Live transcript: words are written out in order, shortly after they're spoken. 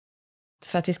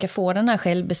För att vi ska få den här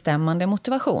självbestämmande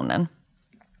motivationen,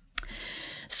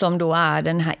 som då är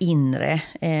den här inre,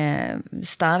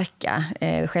 starka,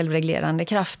 självreglerande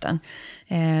kraften,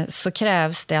 så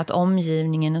krävs det att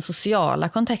omgivningen, den sociala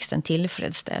kontexten,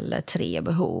 tillfredsställer 3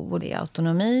 behov. Och det är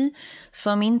autonomi,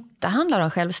 som inte handlar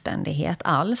om självständighet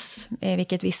alls,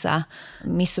 vilket vissa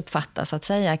missuppfattar så att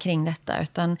säga kring detta.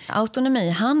 Utan autonomi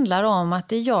handlar om att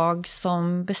det är jag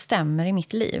som bestämmer i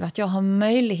mitt liv. Att jag har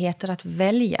möjligheter att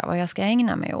välja vad jag ska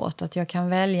ägna mig åt. Att jag kan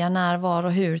välja när, var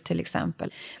och hur till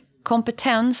exempel.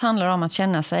 Kompetens handlar om att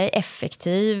känna sig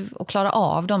effektiv och klara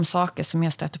av de saker som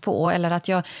jag stöter på. Eller att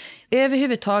jag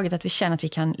överhuvudtaget, att vi känner att vi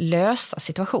kan lösa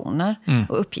situationer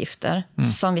och uppgifter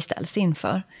som vi ställs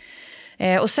inför.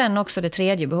 Och sen också det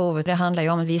 3:e behovet, det handlar ju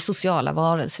om att vi är sociala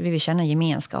varelser. Vi vill känna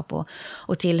gemenskap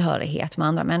och tillhörighet med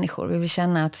andra människor. Vi vill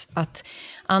känna att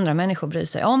andra människor bryr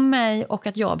sig om mig och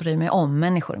att jag bryr mig om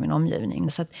människor i min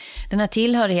omgivning. Så att den här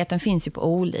tillhörigheten finns ju på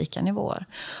olika nivåer.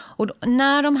 Och då,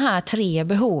 när de här 3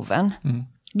 behoven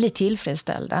blir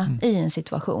tillfredsställda i en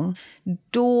situation,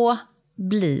 då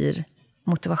blir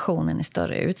motivationen i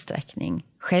större utsträckning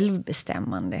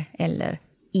självbestämmande eller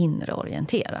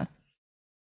inreorienterad.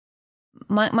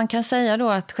 Man kan säga då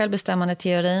att självbestämmande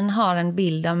teorin har en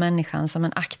bild av människan som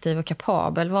en aktiv och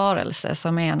kapabel varelse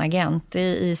som är en agent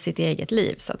i sitt eget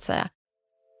liv så att säga.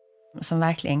 Som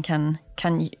verkligen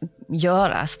kan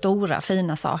göra stora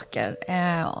fina saker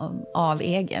av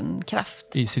egen kraft.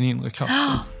 I sin inre kraft.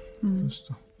 Just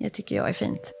det. Det tycker jag är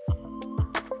fint.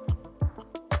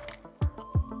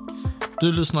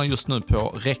 Du lyssnar just nu på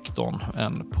Rektorn,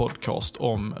 en podcast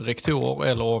om rektorer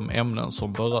eller om ämnen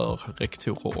som berör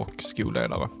rektorer och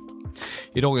skolledare.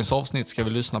 I dagens avsnitt ska vi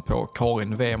lyssna på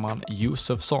Karin Weman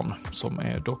Josefsson som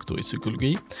är doktor i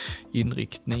psykologi,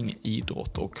 inriktning,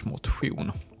 idrott och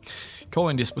motion.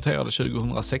 Karin disputerade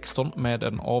 2016 med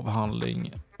en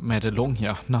avhandling med det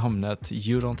långa namnet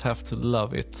You Don't Have to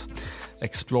Love It,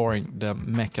 Exploring the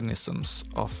Mechanisms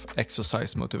of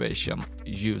Exercise Motivation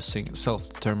Using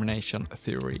Self-Determination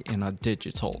Theory in a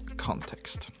Digital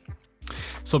Context.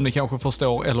 Som ni kanske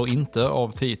förstår eller inte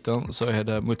av titeln så är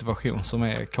det motivation som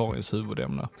är Karins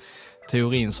huvudämne.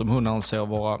 Teorin som hon anser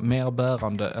vara mer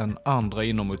bärande än andra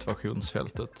inom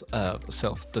motivationsfältet är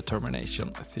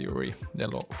Self-Determination Theory,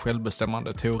 eller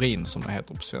självbestämmande teorin som det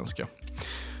heter på svenska,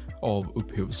 av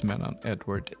upphovsmännen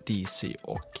Edward Deci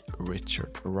och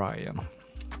Richard Ryan.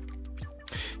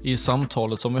 I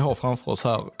samtalet som vi har framför oss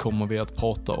här kommer vi att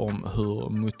prata om hur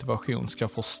motivation ska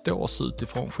förstås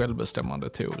utifrån självbestämmande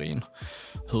teorin.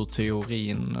 Hur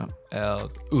teorin är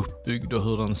uppbyggd och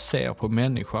hur den ser på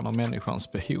människan och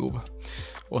människans behov.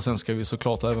 Och sen ska vi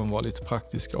såklart även vara lite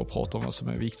praktiska och prata om vad som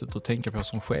är viktigt att tänka på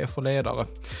som chef och ledare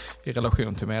i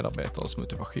relation till medarbetares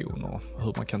motivation och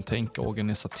hur man kan tänka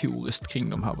organisatoriskt kring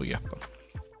de här begreppen.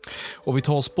 Och vi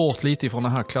tar oss bort lite ifrån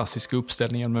den här klassiska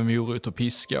uppställningen med morot och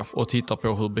piska och tittar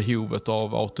på hur behovet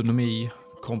av autonomi,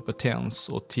 kompetens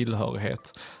och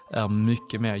tillhörighet är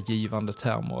mycket mer givande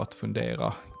termer att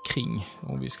fundera kring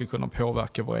om vi ska kunna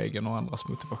påverka vår egen och andras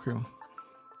motivation.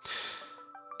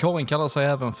 Karin kallar sig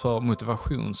även för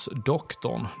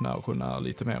motivationsdoktorn när hon är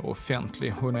lite mer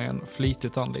offentlig. Hon är en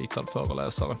flitigt anlitad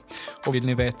föreläsare. Och vill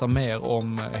ni veta mer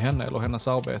om henne eller hennes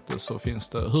arbete så finns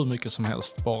det hur mycket som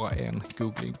helst bara en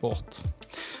googling bort.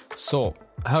 Så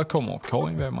här kommer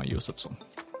Karin Weman Josefsson.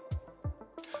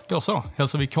 Då så,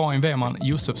 hälsar vi Karin Weman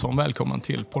Josefsson välkommen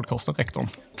till podcasten Rektorn.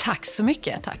 Tack så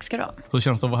mycket, tack ska du ha. Hur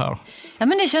känns det att vara här? Ja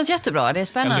men det känns jättebra, det är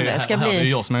spännande. Det är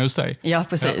jag som är hos dig. Ja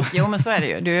precis, jo men så är det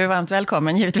ju. Du är varmt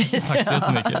välkommen givetvis. Tack så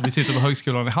jättemycket. Vi sitter på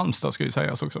högskolan i Halmstad ska ju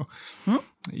sägas också.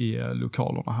 I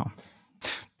lokalerna här.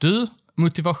 Du,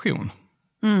 motivation.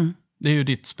 Det är ju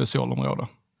ditt specialområde.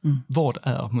 Vad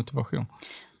är motivation?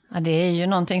 Ja, det är ju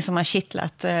någonting som har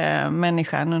kittlat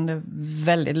människan under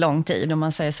väldigt lång tid. Om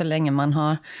man säger så länge man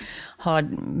har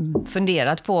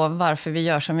funderat på varför vi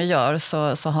gör som vi gör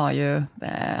så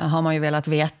har man ju velat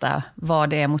veta vad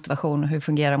det är motivation, hur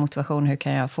fungerar motivation, hur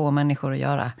kan jag få människor att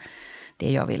göra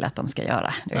det jag vill att de ska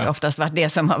göra. Det har oftast varit det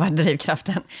som har varit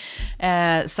drivkraften.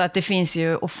 Så att det finns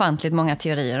ju ofantligt många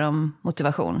teorier om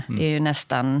motivation. Det är ju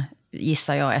nästan,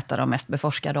 gissar jag, ett av de mest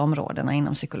beforskade områdena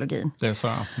inom psykologin. Det är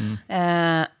så,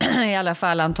 I alla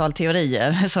fall antal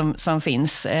teorier som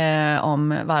finns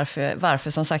om varför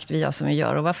som sagt vi gör som vi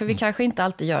gör och varför vi kanske inte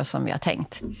alltid gör som vi har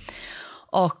tänkt.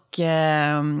 Och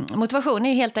motivation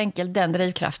är helt enkelt den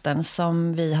drivkraften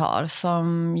som vi har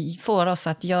som får oss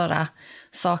att göra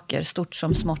saker stort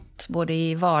som smått både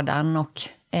i vardagen och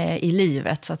i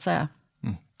livet så att säga.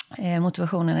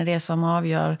 Motivationen är det som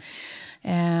avgör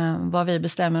vad vi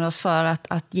bestämmer oss för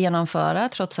att genomföra,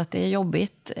 trots att det är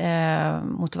jobbigt.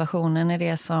 Motivationen är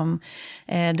det som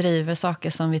driver saker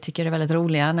som vi tycker är väldigt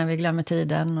roliga när vi glömmer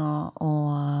tiden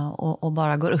och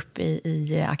bara går upp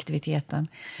i aktiviteten.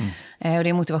 Och det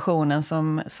är motivationen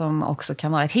som också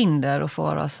kan vara ett hinder och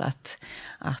får oss att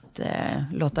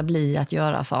låta bli att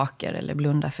göra saker eller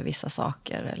blunda för vissa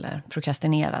saker eller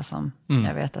prokrastinera, som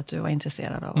jag vet att du var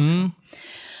intresserad av också.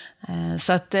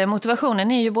 Så att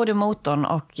motivationen är ju både motorn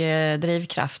och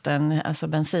drivkraften, alltså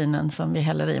bensinen som vi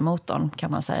häller i motorn,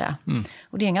 kan man säga.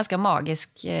 Och det är en ganska magisk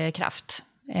kraft.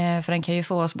 För den kan ju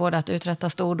få oss både att uträtta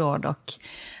stordåd och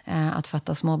att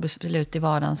fatta små beslut i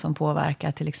vardagen som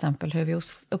påverkar till exempel hur vi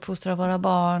uppfostrar våra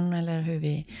barn eller hur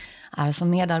vi är som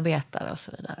medarbetare och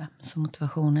så vidare. Så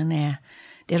motivationen är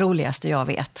det roligaste jag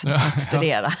vet att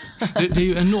studera. Det är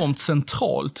ju enormt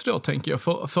centralt då, tänker jag,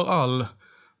 för all,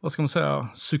 vad ska man säga,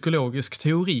 psykologisk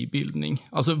teoribildning.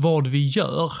 Alltså vad vi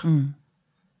gör.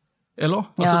 Eller?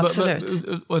 Alltså, ja, absolut.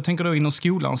 Och jag tänker då inom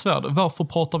skolans värld, varför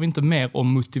pratar vi inte mer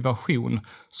om motivation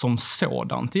som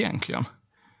sådant egentligen?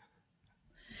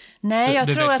 Nej, jag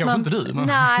tror att man... inte du, men...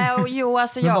 Nej,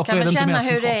 alltså jag kan väl känna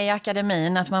hur det är i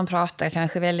akademin, att man pratar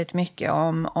kanske väldigt mycket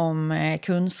om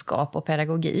kunskap och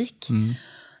pedagogik.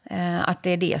 Att det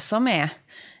är det som är...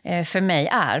 För mig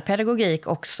är pedagogik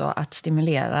också att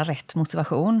stimulera rätt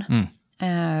motivation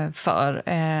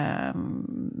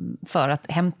för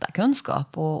att hämta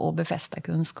kunskap och befästa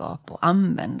kunskap och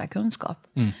använda kunskap.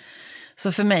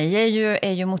 Så för mig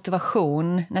är ju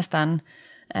motivation nästan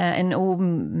en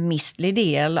omistlig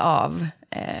del av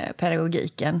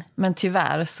pedagogiken. Men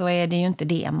tyvärr så är det ju inte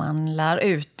det man lär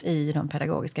ut i de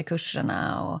pedagogiska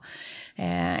kurserna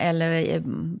eller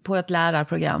på ett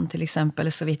lärarprogram till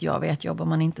exempel. Så vitt jag vet jobbar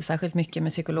man inte särskilt mycket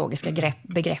med psykologiska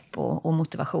begrepp och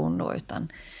motivation då,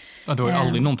 utan... Ja, då är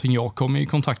aldrig någonting jag kom i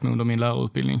kontakt med under min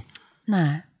lärarutbildning.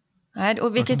 Nej,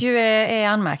 och vilket ju är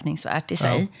anmärkningsvärt i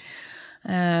sig.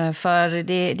 För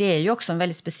det är ju också en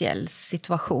väldigt speciell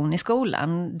situation i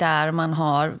skolan där man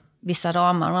har vissa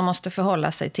ramar man måste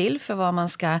förhålla sig till för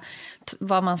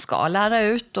vad man ska lära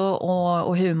ut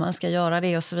och hur man ska göra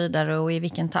det och så vidare och i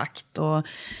vilken takt. Och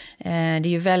det är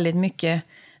ju väldigt mycket,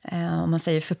 om man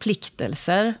säger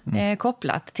förpliktelser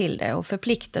kopplat till det. Och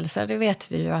förpliktelser, det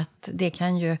vet vi ju att det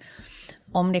kan ju,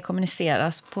 om det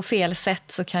kommuniceras på fel sätt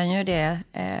så kan ju det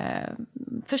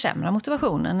försämra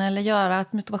motivationen eller göra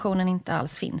att motivationen inte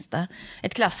alls finns där.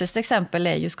 Ett klassiskt exempel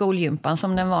är ju skolgympan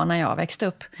som den var när jag växte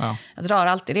upp. Ja. Jag drar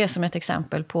alltid det som ett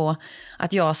exempel på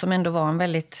att jag som ändå var en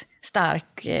väldigt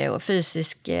stark och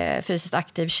fysiskt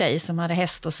aktiv tjej som hade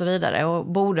häst och så vidare och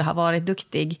borde ha varit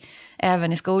duktig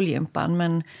även i skolgympan,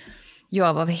 men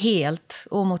jag var helt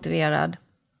omotiverad.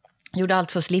 Gjorde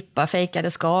allt för att slippa,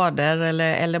 fejkade skador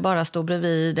eller bara stod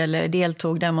bredvid eller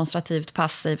deltog demonstrativt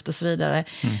passivt och så vidare.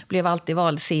 Blev alltid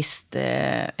vald sist,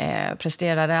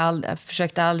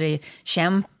 försökte aldrig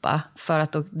kämpa för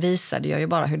att då visade jag ju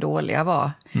bara hur dålig jag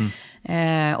var.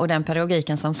 Och den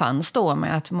pedagogiken som fanns då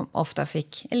med att ofta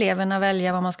fick eleverna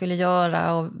välja vad man skulle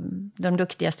göra och de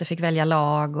duktigaste fick välja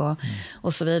lag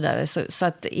och så vidare. Så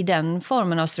att i den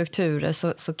formen av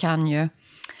strukturer så kan ju,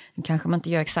 kanske man inte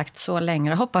gör exakt så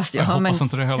längre, hoppas jag. Jag hoppas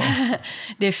inte det heller.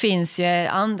 Det finns ju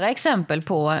andra exempel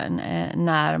på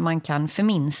när man kan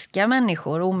förminska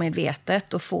människor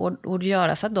omedvetet och få att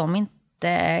göra så att de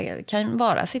inte kan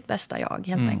vara sitt bästa jag,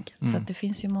 helt enkelt. Så att det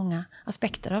finns ju många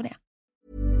aspekter av det.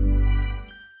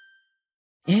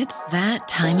 It's that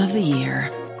time of the year.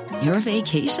 Your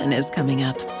vacation is coming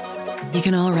up. You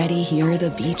can already hear the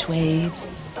beach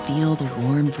waves, feel the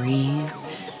warm breeze,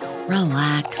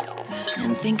 relax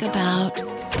and think about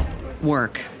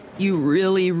work. You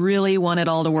really, really want it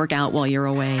all to work out while you're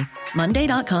away.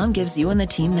 Monday.com gives you and the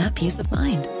team that peace of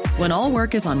mind. When all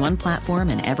work is on one platform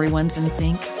and everyone's in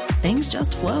sync, things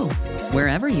just flow.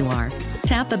 Wherever you are,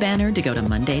 tap the banner to go to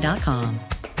Monday.com.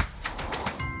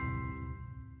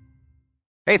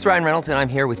 Hey, it's Ryan Reynolds, and I'm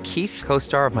here with Keith,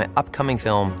 co-star of my upcoming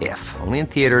film, If, only in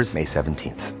theaters May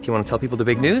 17th. Do you want to tell people the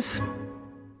big news?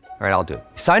 All right, I'll do it.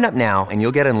 Sign up now and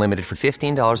you'll get unlimited for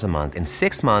 $15 a month and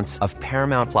 6 months of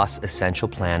Paramount Plus Essential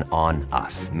Plan on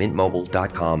us.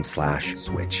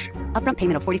 MintMobile.com/switch. Upfront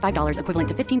payment of $45 equivalent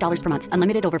to $15 per month.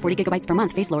 Unlimited over 40 gigabytes per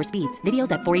month. Face lower speeds.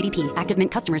 Videos at 480p. Active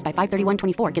Mint customers by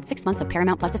 531.24 get 6 months of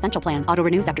Paramount Plus Essential Plan. Auto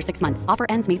renews after 6 months. Offer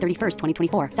ends May 31st,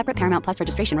 2024. Separate Paramount Plus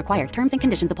registration required. Terms and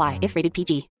conditions apply if rated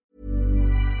PG.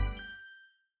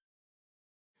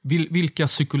 Vilka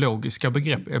psykologiska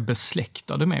begrepp är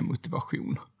besläktade med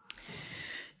motivation?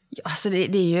 Ja, alltså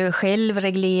det är ju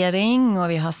självreglering och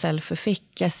vi har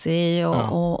self-efficacy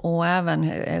och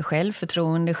även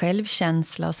självförtroende,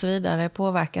 självkänsla och så vidare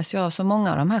påverkas ju av. Så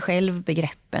många av de här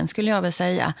självbegreppen skulle jag väl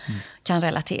säga kan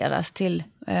relateras till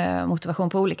motivation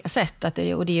på olika sätt.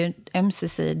 Och det är ju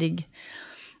ömsesidig,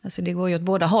 alltså det går ju åt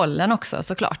båda hållen också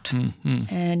såklart.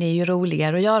 Det är ju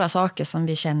roligare att göra saker som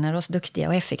vi känner oss duktiga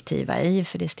och effektiva i,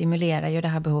 för det stimulerar ju det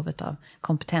här behovet av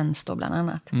kompetens då bland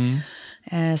annat.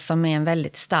 Som är en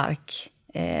väldigt stark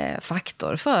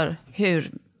faktor för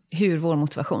hur vår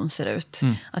motivation ser ut.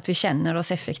 Att vi känner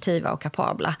oss effektiva och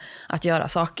kapabla att göra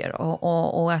saker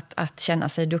och att känna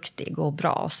sig duktig och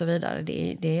bra och så vidare.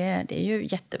 Det är ju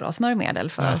jättebra smörjmedel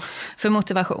för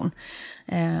motivation.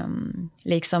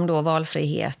 Liksom då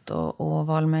valfrihet och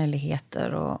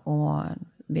valmöjligheter och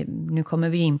nu kommer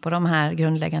vi in på de här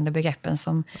grundläggande begreppen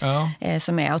som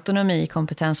är autonomi,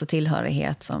 kompetens och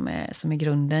tillhörighet som är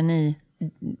grunden i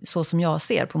så som jag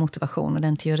ser på motivation och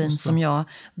den teorin som jag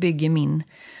bygger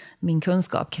min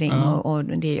kunskap kring och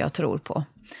det jag tror på.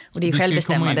 Och det är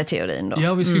självbestämmande teorin då.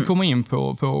 Ja, vi ska komma in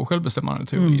på självbestämmande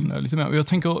teorin lite mer. Jag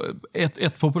tänker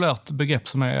ett populärt begrepp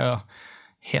som är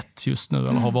hett just nu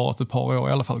eller har varit ett par år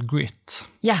i alla fall, grit.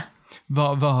 Ja.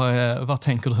 Vad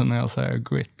tänker du när jag säger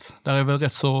grit? Där är väl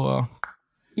rätt så...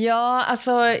 Ja,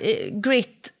 alltså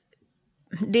grit,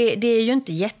 det är ju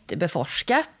inte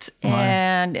jättebeforskat.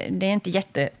 Det är inte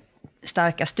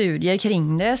jättestarka studier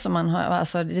kring det. Så man har,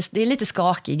 alltså, det är lite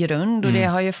skakig grund och det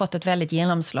har ju fått ett väldigt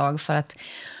genomslag för att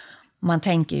man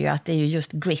tänker ju att det är ju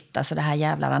just grit, alltså det här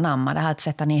jävla anamma, det här att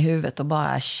sätta ner huvudet och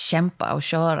bara kämpa och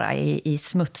köra i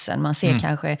smutsen. Man ser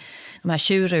kanske de här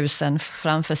tjurrusen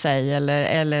framför sig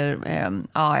eller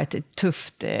ett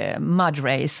tufft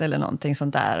mudrace eller någonting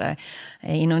sånt där.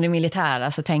 Inom det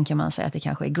militära så tänker man sig att det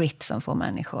kanske är grit som får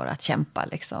människor att kämpa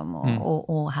liksom,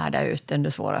 och härda ut under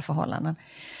svåra förhållanden.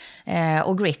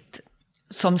 Och grit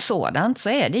som sådant så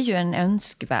är det ju en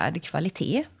önskvärd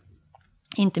kvalitet.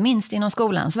 Inte minst inom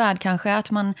skolans värld kanske,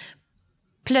 att man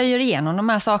plöjer igenom de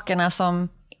här sakerna som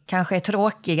kanske är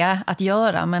tråkiga att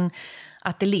göra, men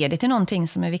att det leder till någonting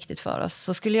som är viktigt för oss.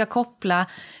 Så skulle jag koppla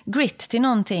grit till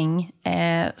någonting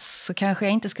så kanske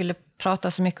jag inte skulle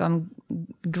prata så mycket om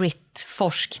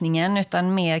grit-forskningen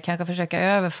utan mer kanske försöka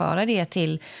överföra det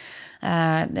till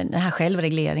den här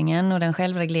självregleringen och den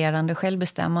självreglerande,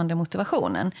 självbestämmande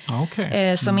motivationen.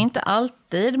 Som inte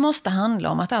alltid måste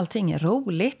handla om att allting är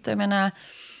roligt. Jag menar,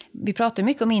 vi pratar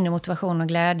mycket om inre motivation och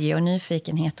glädje och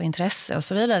nyfikenhet och intresse och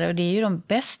så vidare. Och det är ju de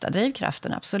bästa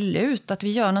drivkrafterna, absolut. Att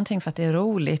vi gör någonting för att det är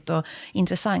roligt och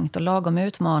intressant och lagom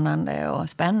utmanande och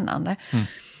spännande.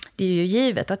 Det är ju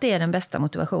givet att det är den bästa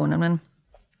motivationen, men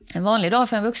en vanlig dag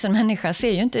för en vuxen människa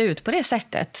ser ju inte ut på det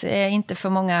sättet. Inte för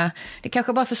många, det är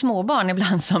kanske bara för små barn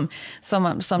ibland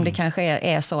som det kanske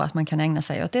är så att man kan ägna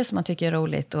sig åt det som man tycker är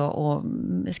roligt och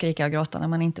skrika och gråta när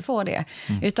man inte får det.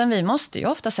 Utan vi måste ju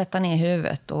ofta sätta ner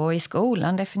huvudet, och i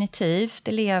skolan definitivt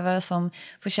elever som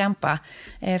får kämpa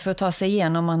för att ta sig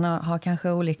igenom. Man har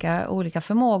kanske olika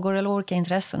förmågor eller olika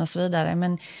intressen och så vidare.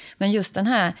 Men just den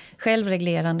här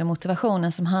självreglerande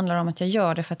motivationen som handlar om att jag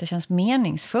gör det för att det känns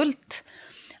meningsfullt.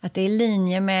 Att det är i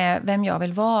linje med vem jag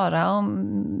vill vara,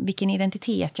 om vilken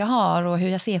identitet jag har och hur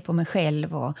jag ser på mig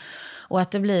själv. Och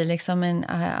att det blir liksom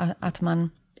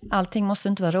allting måste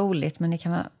inte vara roligt, men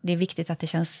det är viktigt att det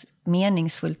känns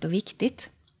meningsfullt och viktigt.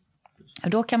 Och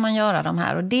då kan man göra de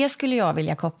här, och det skulle jag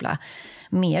vilja koppla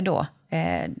med då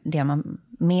det man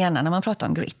menar när man pratar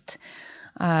om grit.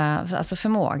 Alltså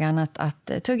förmågan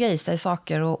att tugga i sig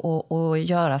saker och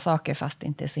göra saker fast det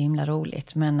inte är så himla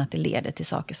roligt, men att det leder till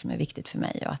saker som är viktigt för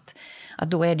mig, och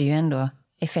att då är det ju ändå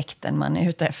effekten man är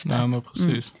ute efter. Ja, men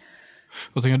precis.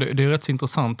 Jag tänker, det är rätt så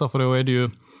intressant för då är det ju,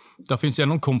 där finns ju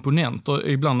ändå komponenter.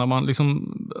 Ibland när man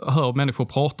liksom hör människor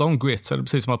prata om grit så är det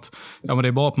precis som att men det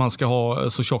är bara att man ska ha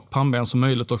så tjock pannben som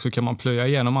möjligt och så kan man plöja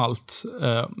igenom allt.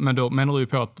 Men då menar du ju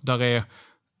på att där är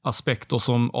aspekter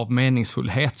som av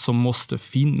meningsfullhet som måste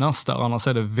finnas där, annars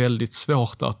är det väldigt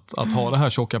svårt att ha det här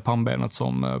tjocka pannbenet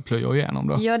som plöjer igenom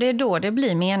det. Ja, det är då det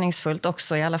blir meningsfullt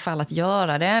också i alla fall att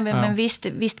göra det. Men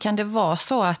visst kan det vara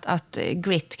så att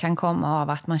grit kan komma av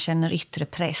att man känner yttre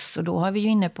press, och då har vi ju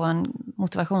inne på en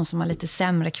motivation som har lite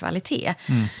sämre kvalitet.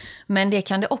 Men det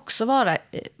kan det också vara.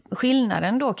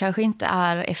 Skillnaden då kanske inte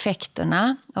är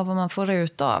effekterna av vad man får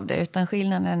ut av det, utan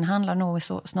skillnaden handlar nog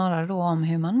snarare då om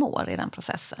hur man mår i den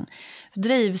processen.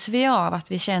 Drivs vi av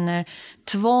att vi känner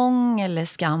tvång eller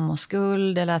skam och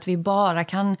skuld, eller att vi bara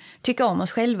kan tycka om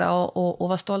oss själva och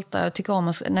vara stolta och tycka om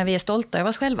oss när vi är stolta över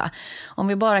oss själva. Om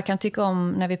vi bara kan tycka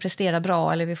om när vi presterar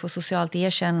bra eller vi får socialt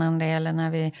erkännande,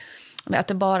 eller att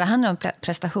det bara handlar om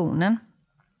prestationen.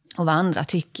 vad andra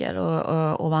tycker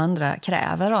och vad andra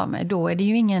kräver av mig, då är det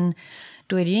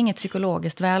ju inget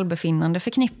psykologiskt välbefinnande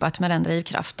förknippat med den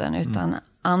drivkraften, utan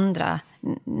andra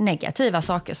negativa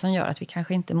saker som gör att vi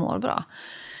kanske inte mår bra.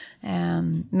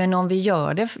 Men om vi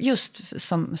gör det just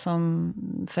som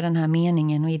för den här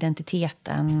meningen och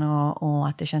identiteten och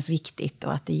att det känns viktigt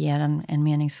och att det ger en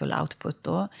meningsfull output,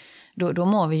 då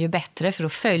mår vi ju bättre, för då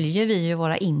följer vi ju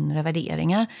våra inre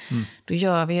värderingar. Då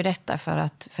gör vi ju detta för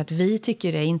att vi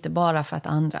tycker det, inte bara för att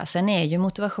andra. Sen är ju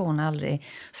motivation aldrig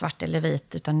svart eller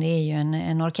vit, utan det är ju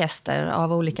en orkester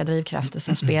av olika drivkrafter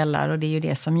som spelar, och det är ju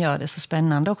det som gör det så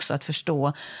spännande också att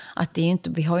förstå att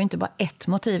vi har ju inte bara ett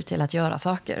motiv till att göra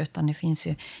saker, utan det finns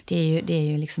ju, det är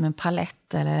ju liksom en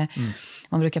palett, eller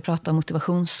man brukar prata om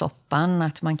motivationssoppan,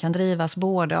 att man kan drivas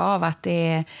både av att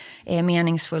det är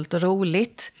meningsfullt och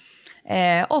roligt,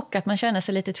 och att man känner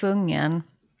sig lite tvungen,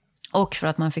 och för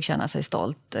att man fick känna sig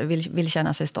stolt, vill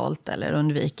känna sig stolt eller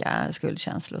undvika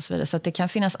skuldkänslor och så vidare. Så att det kan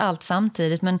finnas allt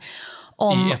samtidigt, men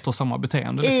i ett och samma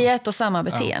beteende. Liksom. I ett och samma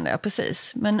beteende, ja,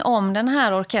 precis. Men om den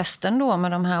här orkestern då,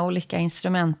 med de här olika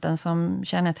instrumenten som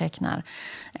kännetecknar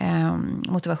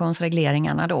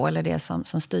motivationsregleringarna då, eller det som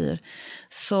styr.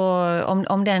 Så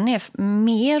om den är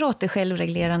mer åt det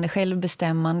självreglerande,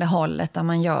 självbestämmande hållet, där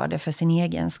man gör det för sin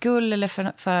egen skull eller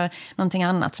för någonting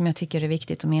annat som jag tycker är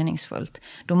viktigt och meningsfullt,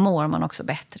 då mår man också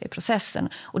bättre i processen.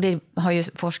 Och det har ju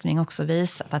forskning också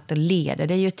visat, att då leder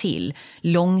det ju till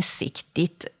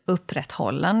långsiktigt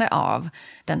upprätthållande av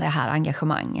det här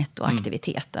engagemanget och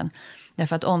aktiviteten.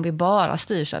 Därför att om vi bara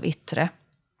styrs av yttre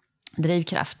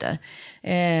drivkrafter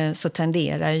så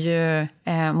tenderar ju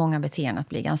många beteenden att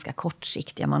bli ganska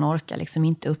kortsiktiga. Man orkar liksom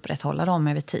inte upprätthålla dem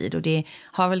över tid, och det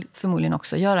har väl förmodligen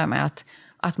också att göra med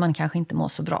att man kanske inte mår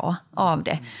så bra av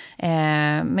det.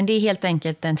 Men det är helt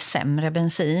enkelt en sämre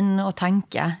bensin att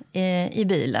tanka i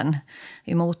bilen,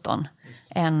 i motorn,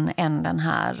 än den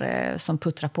här som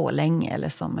puttrar på länge eller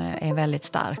som är väldigt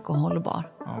stark och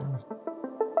hållbar. Ja.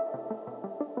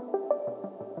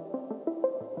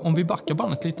 Om vi backar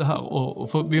bandet lite här,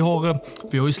 för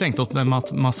vi har ju slängt åt med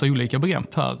massa olika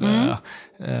begrepp här.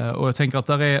 Och jag tänker att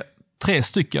där är 3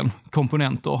 stycken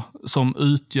komponenter som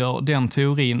utgör den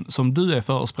teorin som du är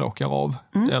förespråkare av,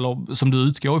 eller som du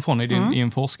utgår ifrån i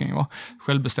din forskning, va?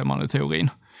 Självbestämmande teorin.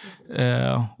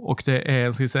 Och det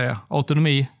är, ska jag säga,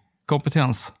 autonomi,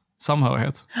 kompetens,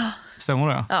 samhörighet. Stämmer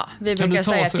det? Ja, vi brukar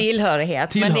säga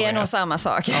tillhörighet, men det är nog samma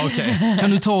sak. Ja, okay.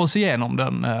 Kan du ta oss igenom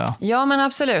den? Ja, men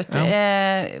absolut. Ja.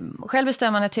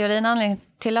 Självbestämmande teorin, anledningen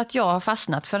till att jag har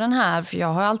fastnat för den här, för jag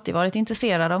har alltid varit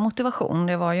intresserad av motivation.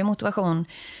 Det var ju motivation,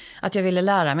 att jag ville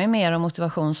lära mig mer om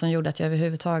motivation, som gjorde att jag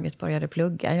överhuvudtaget började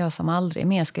plugga. Jag som aldrig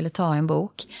mer skulle ta en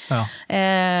bok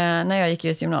när jag gick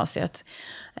ut gymnasiet.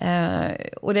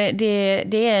 Och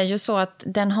det är ju så att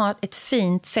den har ett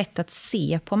fint sätt att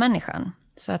se på människan.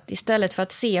 Så att istället för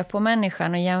att se på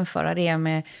människan och jämföra det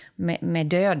med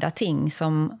döda ting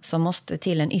som måste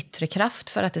till en yttre kraft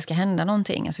för att det ska hända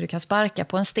någonting. Alltså du kan sparka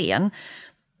på en sten,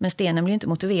 men stenen blir inte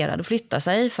motiverad att flytta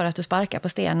sig för att du sparkar på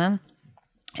stenen.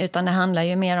 Utan det handlar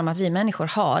ju mer om att vi människor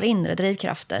har inre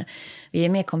drivkrafter. Vi är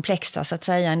mer komplexa, så att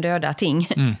säga, än döda ting.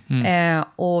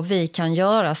 Och vi kan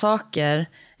göra saker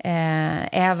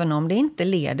även om det inte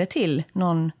leder till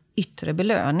någon yttre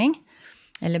belöning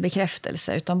eller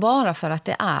bekräftelse, utan bara för att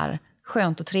det är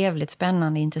skönt och trevligt,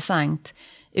 spännande, intressant,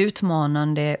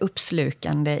 utmanande,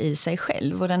 uppslukande i sig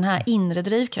själv. Och den här inre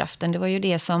drivkraften, det var ju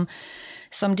det som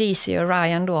DC och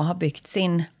Ryan då har byggt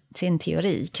sin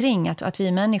teori kring, att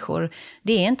vi människor,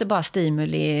 det är inte bara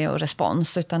stimuli och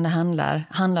respons, utan det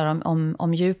handlar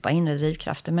om djupa inre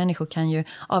drivkrafter. Människor kan ju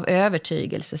av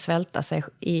övertygelse svälta sig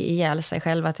ihjäl sig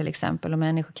själva till exempel, och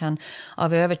människor kan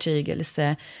av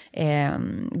övertygelse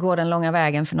gå den långa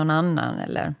vägen för någon annan,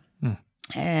 eller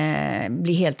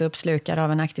bli helt uppslukad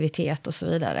av en aktivitet och så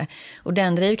vidare. Och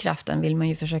den drivkraften vill man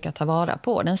ju försöka ta vara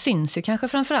på. Den syns ju kanske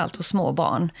framförallt hos små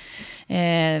barn.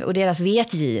 Och deras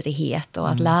vetgirighet och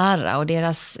att lära, och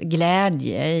deras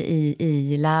glädje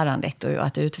i lärandet och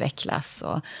att utvecklas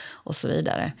och så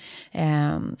vidare.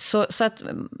 Så att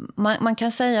man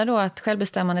kan säga då att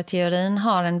självbestämmande teorin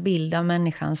har en bild av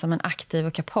människan som en aktiv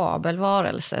och kapabel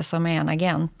varelse som är en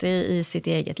agent i sitt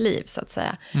eget liv, så att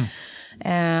säga.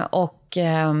 Och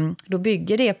då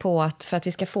bygger det på att för att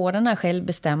vi ska få den här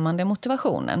självbestämmande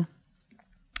motivationen,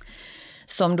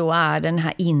 som då är den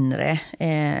här inre,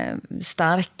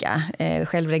 starka,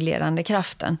 självreglerande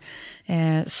kraften,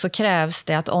 så krävs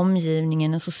det att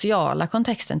omgivningen, den sociala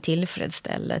kontexten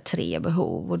tillfredsställer 3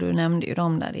 behov. Och du nämnde ju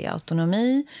dem där i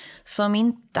autonomi, som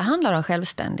inte handlar om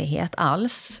självständighet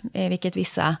alls, vilket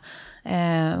vissa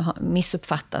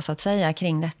missuppfattar så att säga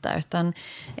kring detta. Utan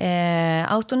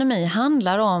autonomi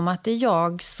handlar om att det är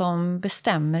jag som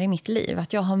bestämmer i mitt liv.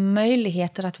 Att jag har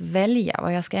möjligheter att välja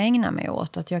vad jag ska ägna mig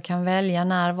åt. Att jag kan välja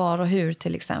när, var och hur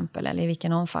till exempel. Eller i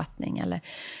vilken omfattning.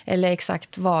 Eller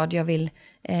exakt vad jag vill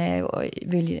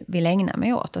ägna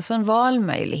mig åt. Alltså en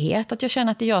valmöjlighet. Att jag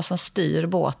känner att det är jag som styr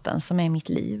båten som är mitt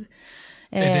liv.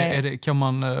 Kan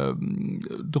man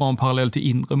dra en parallell till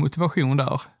inre motivation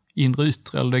där? Inre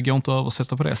yttre, eller det går inte att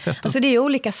översätta på det sättet? Alltså det är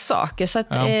olika saker. Så att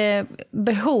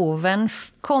behoven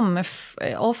kommer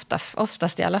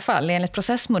oftast i alla fall. Enligt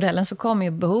processmodellen så kommer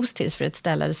ju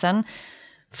behovstillfredsställelsen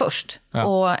först. Ja.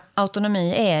 Och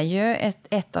autonomi är ju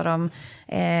ett av de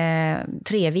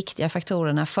 3 viktiga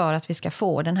faktorerna för att vi ska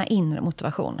få den här inre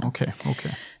motivationen. Okay.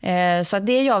 Så att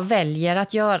det jag väljer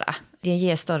att göra, det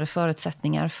ger större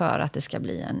förutsättningar för att det ska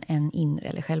bli en inre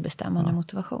eller självbestämmande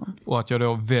motivation. Och att jag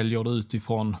då väljer det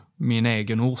utifrån min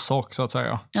egen orsak så att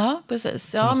säga. Ja,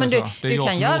 precis. Ja, men det är jag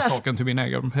kan som är orsaken till min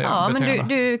egen beteende. Men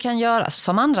du kan göra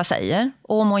som andra säger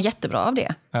och må jättebra av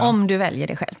det. Ja. Om du väljer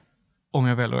det själv. Om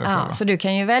jag väljer det själv. Så du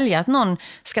kan ju välja att någon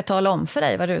ska tala om för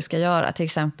dig vad du ska göra. Till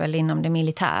exempel inom det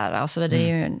militära och så vidare.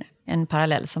 Det är ju en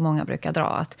parallell som många brukar dra.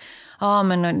 Att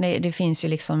men det finns ju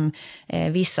liksom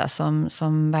vissa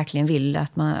som verkligen vill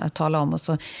att man talar om. Och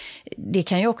så, det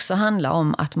kan ju också handla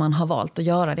om att man har valt att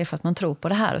göra det för att man tror på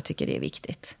det här och tycker det är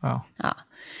viktigt. Ja.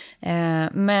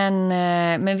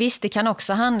 Men visst, det kan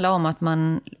också handla om att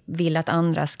man vill att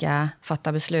andra ska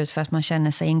fatta beslut för att man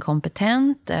känner sig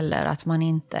inkompetent eller att man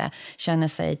inte känner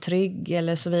sig trygg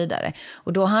eller så vidare.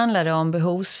 Och då handlar det om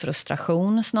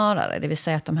behovsfrustration snarare, det vill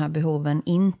säga att de här behoven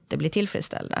inte blir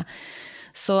tillfredsställda.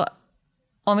 Så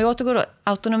om vi återgår då,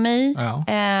 autonomi,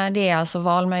 det är alltså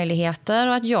valmöjligheter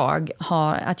och att jag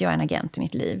är en agent i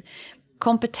mitt liv.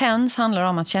 Kompetens handlar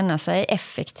om att känna sig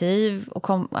effektiv och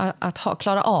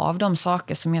klara av de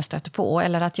saker som jag stöter på.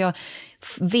 Eller att jag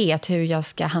vet hur jag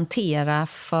ska hantera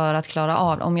för att klara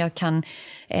av. Om jag kan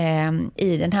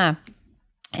i den här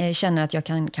känner att jag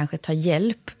kan kanske ta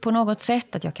hjälp på något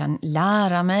sätt. Att jag kan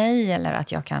lära mig eller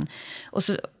att jag kan... Och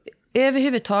så,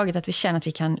 överhuvudtaget att vi känner att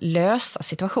vi kan lösa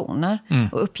situationer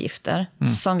och uppgifter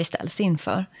som vi ställs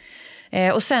inför.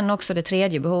 Och sen också det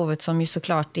tredje behovet som ju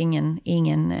såklart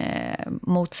ingen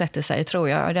motsätter sig, tror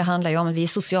jag. Det handlar ju om att vi är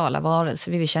sociala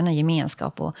varelser. Vi vill känna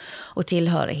gemenskap och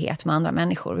tillhörighet med andra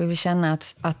människor. Vi vill känna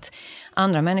att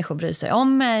andra människor bryr sig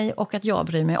om mig och att jag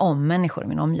bryr mig om människor i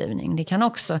min omgivning. Det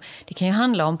kan ju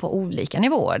handla om på olika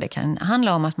nivåer. Det kan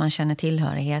handla om att man känner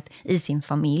tillhörighet i sin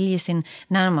familj, i sin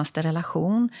närmaste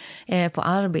relation, på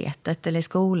arbetet eller i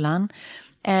skolan.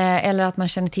 Eller att man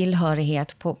känner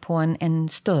tillhörighet på en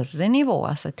större nivå,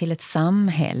 alltså till ett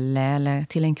samhälle eller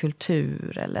till en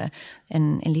kultur eller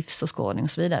en livsåskådning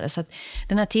och så vidare. Så att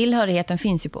den här tillhörigheten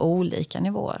finns ju på olika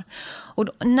nivåer. Och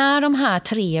när de här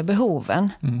 3 behoven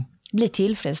blir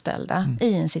tillfredsställda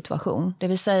i en situation, det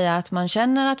vill säga att man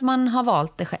känner att man har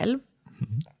valt det själv,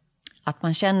 att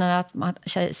man känner att man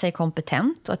är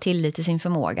kompetent och har tillit till sin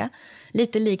förmåga,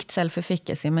 lite likt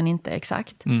self-efficacy men inte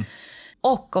exakt.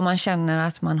 Och om man känner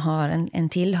att man har en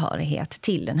tillhörighet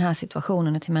till den här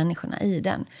situationen och till människorna i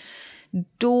den,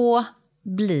 då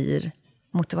blir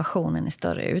motivationen i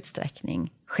större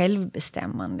utsträckning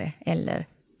självbestämmande eller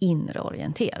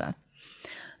inreorienterad.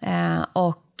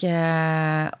 Och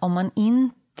om man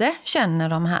inte känner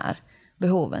de här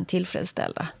behoven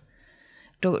tillfredsställda,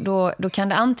 då kan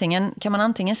man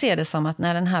antingen se det som att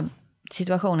när den här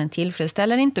situationen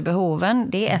tillfredsställer inte behoven,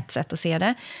 det är ett sätt att se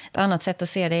det. Ett annat sätt att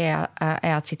se det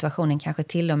är att situationen kanske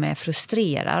till och med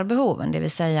frustrerar behoven, det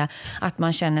vill säga att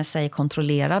man känner sig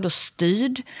kontrollerad och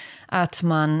styrd, att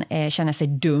man känner sig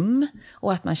dum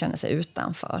och att man känner sig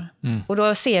utanför. Och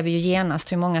då ser vi ju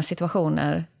genast hur många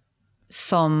situationer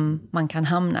som man kan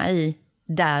hamna i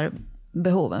där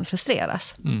behoven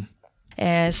frustreras.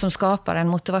 Som skapar en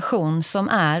motivation som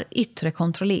är yttre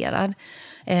kontrollerad,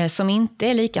 som inte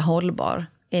är lika hållbar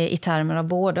i termer av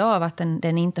både av att den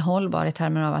är inte hållbar i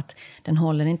termer av att den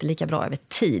håller inte lika bra över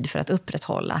tid för att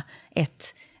upprätthålla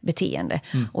beteende.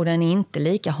 Och den är inte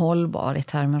lika hållbar i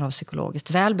termer av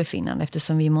psykologiskt välbefinnande,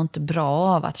 eftersom vi mår inte bra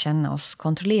av att känna oss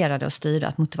kontrollerade och styrda,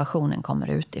 att motivationen kommer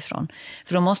utifrån.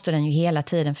 För då måste den ju hela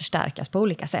tiden förstärkas på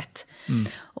olika sätt.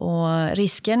 Och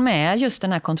risken med just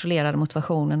den här kontrollerade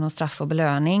motivationen och straff och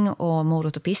belöning och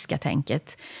morot och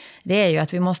piska-tänket, det är ju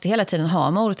att vi måste hela tiden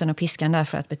ha moroten och piskan där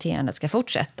för att beteendet ska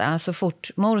fortsätta. Så fort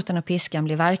moroten och piskan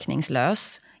blir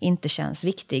verkningslös, inte känns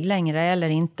viktig längre eller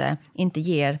inte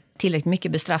ger tillräckligt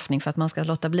mycket bestraffning för att man ska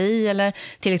låta bli eller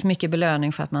tillräckligt mycket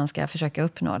belöning för att man ska försöka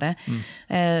uppnå det.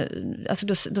 Alltså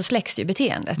då släcks ju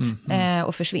beteendet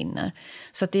och försvinner.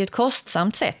 Så att det är ett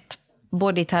kostsamt sätt,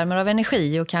 både i termer av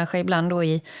energi och kanske ibland då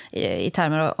i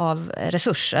termer av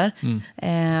resurser.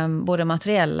 Både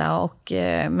materiella och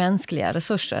mänskliga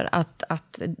resurser.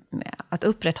 Att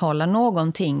upprätthålla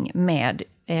någonting med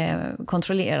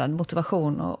kontrollerad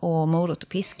motivation och morot och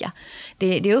piska.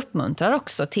 Det uppmuntrar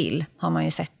också till, har man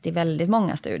ju sett i väldigt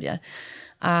många studier,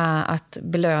 att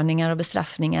belöningar och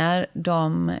bestraffningar,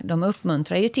 de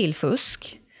uppmuntrar ju till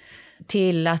fusk.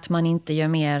 Till att man inte gör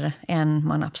mer än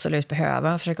man absolut behöver.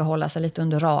 Man försöker hålla sig lite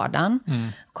under radarn.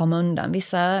 Komma undan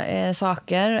vissa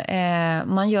saker.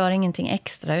 Man gör ingenting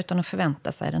extra utan att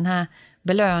förvänta sig den här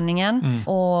belöningen.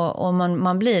 Och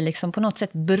man blir liksom på något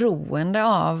sätt beroende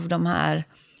av de här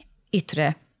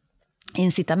yttre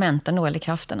incitamenten då, eller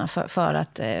krafterna för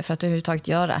att överhuvudtaget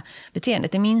göra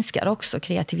beteendet. Det minskar också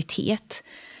kreativitet.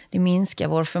 Det minskar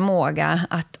vår förmåga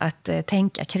att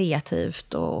tänka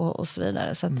kreativt och så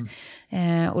vidare. Så att,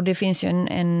 och det finns ju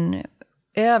en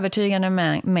övertygande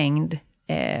mängd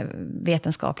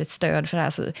vetenskapligt stöd för det här.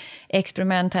 Så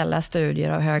experimentella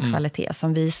studier av hög kvalitet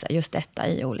som visar just detta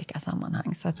i olika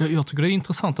sammanhang. Så att, jag tycker det är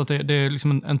intressant att det är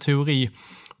liksom en teori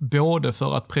både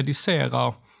för att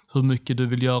predicera hur mycket du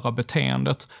vill göra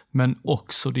beteendet, men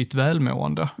också ditt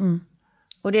välmående.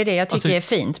 Och det är det jag tycker är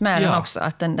fint med den också.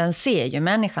 Att den ser ju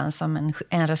människan som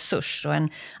en resurs och en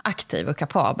aktiv och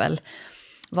kapabel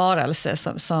varelse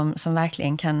som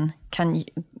verkligen kan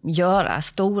göra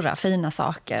stora, fina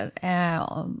saker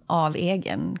av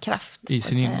egen kraft. I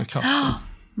sin inre kraft.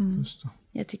 Just det.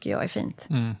 Det tycker jag är fint.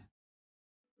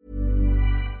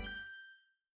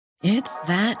 It's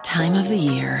that time of the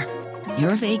year.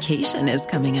 Your vacation is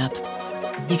coming up.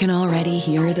 You can already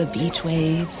hear the beach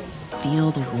waves,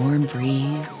 feel the warm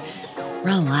breeze,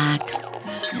 relax,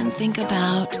 and think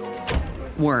about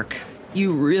work.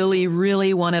 You really,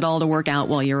 really want it all to work out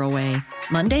while you're away.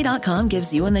 Monday.com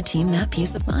gives you and the team that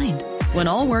peace of mind. When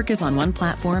all work is on one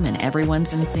platform and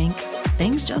everyone's in sync,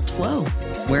 things just flow.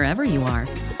 Wherever you are,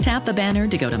 tap the banner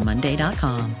to go to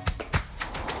Monday.com.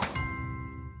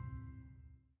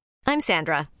 I'm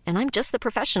Sandra, and I'm just the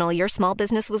professional your small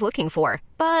business was looking for.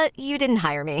 But you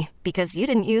didn't hire me because you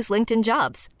didn't use LinkedIn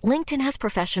Jobs. LinkedIn has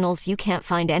professionals you can't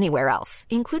find anywhere else,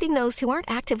 including those who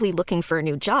aren't actively looking for a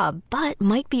new job, but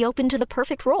might be open to the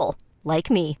perfect role,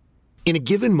 like me. In a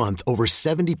given month, over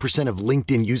 70% of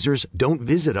LinkedIn users don't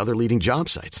visit other leading job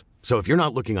sites. So if you're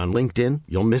not looking on LinkedIn,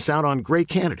 you'll miss out on great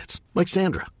candidates like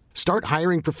Sandra. Start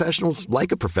hiring professionals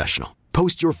like a professional.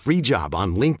 Post your free job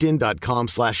on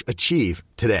linkedin.com/achieve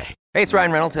today. Hey, it's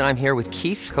Ryan Reynolds, and I'm here with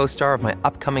Keith, co-star of my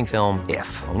upcoming film,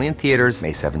 If, only in theaters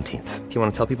May 17th. Do you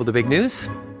want to tell people the big news?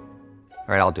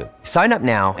 All right, I'll do it. Sign up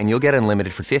now and you'll get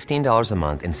unlimited for $15 a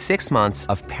month and 6 months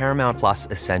of Paramount Plus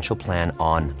Essential Plan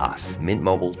on us.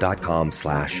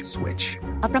 Mintmobile.com/switch.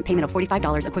 Upfront payment of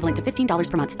 $45 equivalent to $15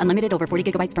 per month. Unlimited over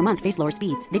 40 gigabytes per month. Face lower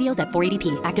speeds. Videos at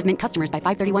 480p. Active Mint customers by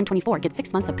 531.24 get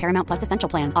 6 months of Paramount Plus Essential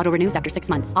Plan. Auto renews after 6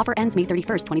 months. Offer ends May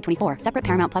 31st, 2024. Separate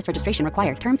Paramount Plus registration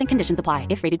required. Terms and conditions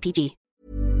apply if rated PG.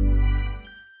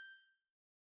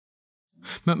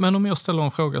 Men om jag ställer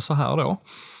en fråga så här då.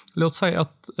 Låt säga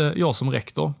att jag som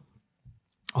rektor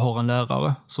har en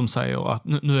lärare som säger att,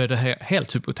 nu är det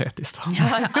helt hypotetiskt.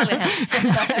 Ja, aldrig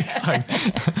hänt. Exakt.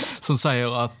 Som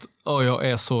säger att jag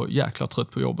är så jäkla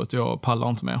trött på jobbet, jag pallar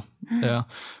inte mer.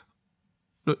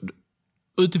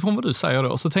 Utifrån vad du säger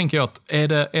då så tänker jag att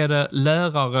är det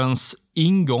lärarens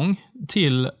ingång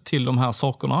till de här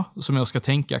sakerna som jag ska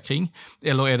tänka kring?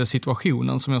 Eller är det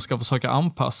situationen som jag ska försöka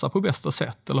anpassa på bästa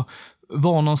sätt? Eller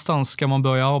var någonstans ska man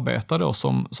börja arbeta då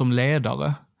som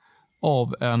ledare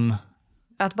av en...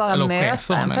 Att bara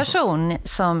möta en person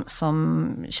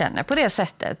som känner på det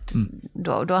sättet,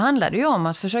 då handlar det ju om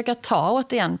att försöka ta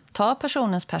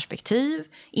personens perspektiv,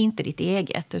 inte ditt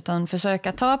eget, utan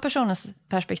försöka ta personens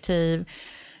perspektiv,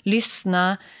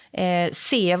 lyssna,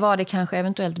 se vad det kanske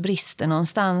eventuellt brister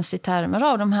någonstans i termer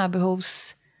av de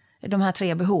här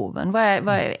 3 behoven.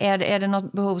 Är det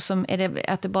något behov är det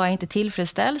att det bara inte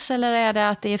tillfredsställs, eller är det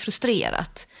att det är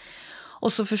frustrerat?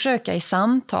 Och så försöka i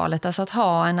samtalet, alltså att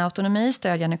ha en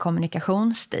autonomistödjande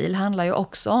kommunikationsstil handlar ju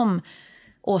också om,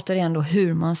 återigen då,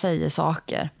 hur man säger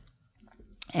saker.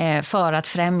 För att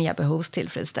främja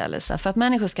behovstillfredsställelse. För att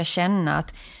människor ska känna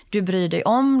att du bryr dig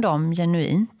om dem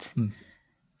genuint.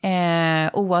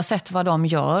 Oavsett vad de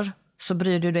gör så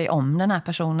bryr du dig om den här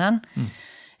personen.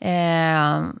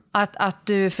 Att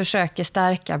du försöker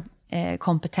stärka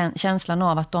känslan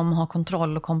av att de har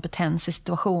kontroll och kompetens i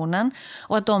situationen.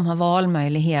 Och att de har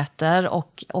valmöjligheter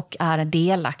och är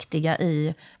delaktiga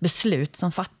i beslut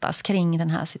som fattas kring den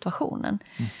här situationen.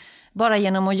 Bara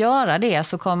genom att göra det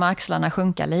så kommer axlarna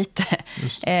sjunka lite.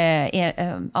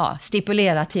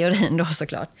 Stipulera teorin då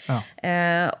såklart. Ja.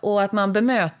 Och att man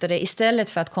bemöter det istället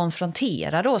för att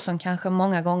konfrontera då, som kanske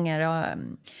många gånger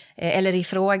eller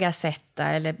ifrågasätta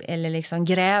eller liksom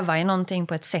gräva i någonting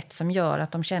på ett sätt som gör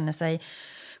att de känner sig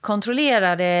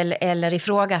kontrollerade eller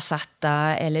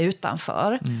ifrågasatta eller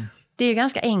utanför. Det är ju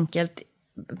ganska enkelt,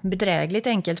 bedrägligt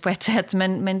enkelt på ett sätt,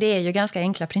 men det är ju ganska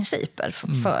enkla principer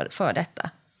för detta.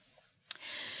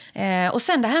 Och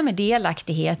sen det här med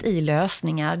delaktighet i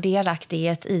lösningar,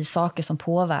 delaktighet i saker som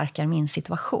påverkar min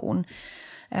situation.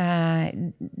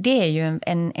 Det är ju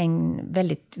en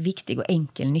väldigt viktig och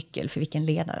enkel nyckel för vilken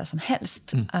ledare som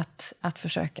helst att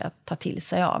försöka ta till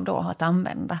sig av då, att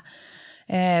använda.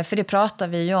 För det pratar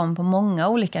vi ju om på många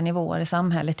olika nivåer i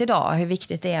samhället idag, hur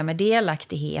viktigt det är med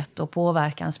delaktighet och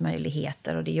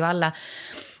påverkansmöjligheter. Och det är ju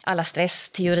alla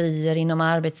stressteorier inom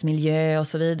arbetsmiljö och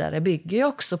så vidare bygger ju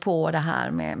också på det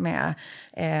här med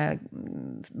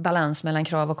balans mellan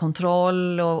krav och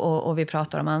kontroll, och vi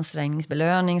pratar om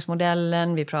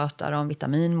ansträngningsbelöningsmodellen, vi pratar om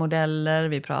vitaminmodeller,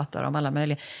 vi pratar om alla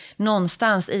möjliga.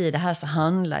 Någonstans i det här så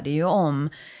handlar det ju om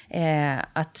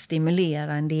att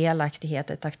stimulera en delaktighet,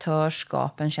 ett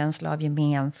aktörskap, en känsla av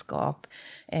gemenskap,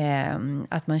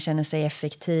 att man känner sig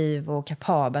effektiv och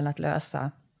kapabel att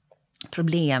lösa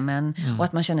problemen och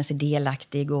att man känner sig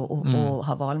delaktig och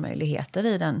har valmöjligheter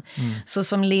i den. Så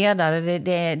som ledare,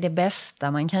 det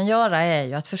bästa man kan göra är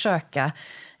ju att försöka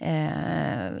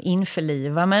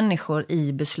införliva människor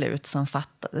i beslut som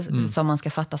man ska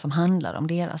fatta, som handlar om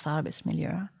deras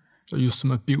arbetsmiljö. Just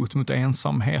som ett bot mot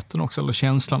ensamheten också, eller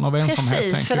känslan av ensamhet.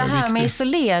 Precis, för det här med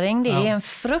isolering, det är en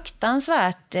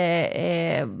fruktansvärt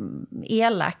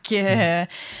elak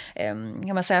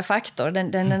kan man säga, faktor.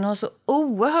 Den har så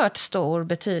oerhört stor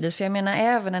betydelse. För jag menar,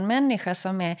 även en människa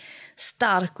som är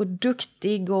stark och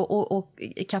duktig och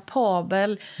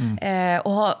kapabel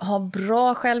och har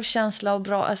bra självkänsla och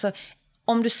bra... Alltså,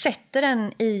 om du sätter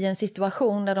den i en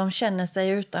situation där de känner sig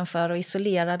utanför och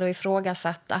isolerade och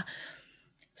ifrågasatta,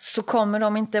 så kommer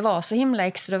de inte vara så himla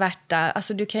extroverta.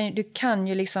 Alltså du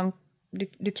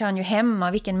kan ju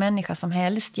hämma vilken människa som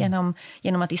helst genom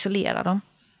att isolera dem.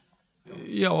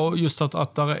 Ja, just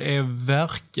att där är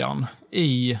verkan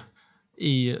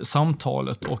i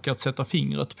samtalet och att sätta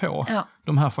fingret på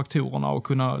de här faktorerna och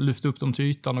kunna lyfta upp dem till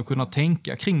ytan och kunna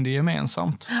tänka kring det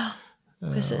gemensamt.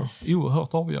 Precis.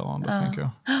 Oerhört avgörande, tänker jag.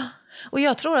 Och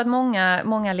jag tror att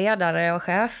många ledare och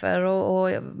chefer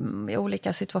och i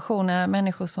olika situationer,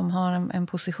 människor som har en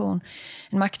position,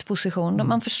 en maktposition,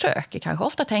 man försöker kanske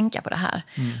ofta tänka på det här.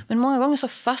 Men många gånger så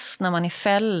fastnar man i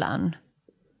fällan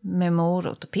med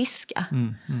morot och piska.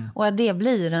 Och att det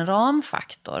blir en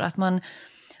ramfaktor. Att man,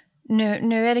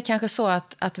 nu är det kanske så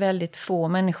att väldigt få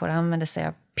människor använder sig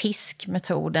av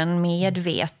piskmetoden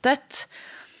medvetet.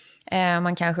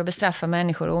 Man kanske bestraffar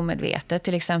människor omedvetet,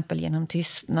 till exempel genom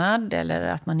tystnad, eller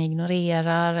att man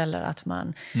ignorerar, eller att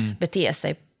man beter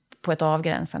sig på ett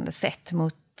avgränsande sätt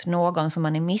mot någon som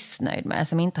man är missnöjd med,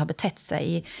 som inte har betett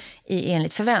sig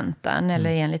enligt förväntan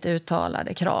eller enligt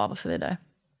uttalade krav och så vidare.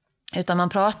 Utan man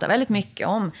pratar väldigt mycket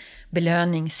om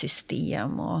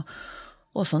belöningssystem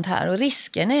och sånt här. Och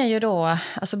risken är ju då,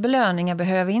 alltså belöningar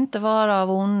behöver inte vara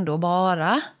av ondo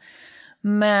bara.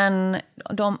 Men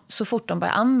så fort de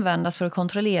börjar användas för att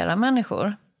kontrollera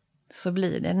människor, så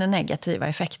blir det den negativa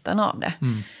effekten av det.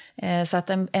 Så att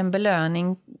en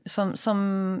belöning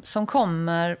som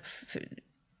kommer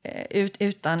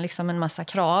utan liksom en massa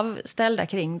krav ställda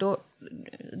kring, då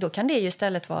kan det ju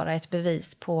istället vara ett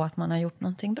bevis på att man har gjort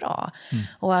någonting bra.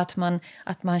 Och att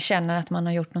man känner att man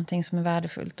har gjort någonting som är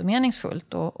värdefullt och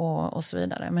meningsfullt och så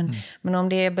vidare. Men om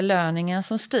det är belöningen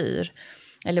som styr,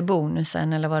 eller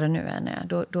bonusen eller vad det nu än är,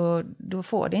 då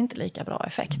får det inte lika bra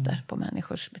effekter på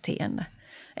människors beteende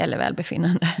eller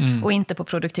välbefinnande. Och inte på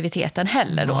produktiviteten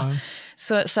heller då.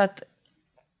 Så att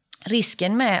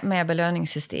risken med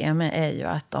belöningssystem är ju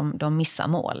att de missar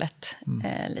målet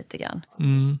lite grann.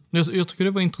 Jag tycker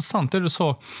det var intressant det du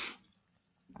sa,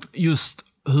 just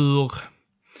hur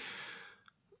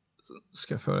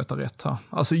ska få detta rätt här.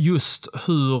 Alltså just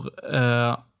hur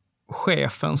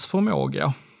chefens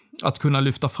förmåga att kunna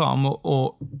lyfta fram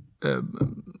och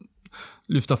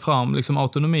lyfta fram liksom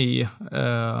autonomi,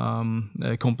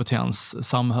 kompetens,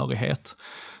 samhörighet.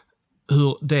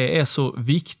 Hur det är så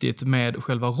viktigt med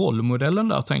själva rollmodellen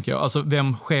där, tänker jag. Alltså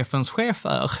vem chefens chef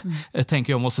är,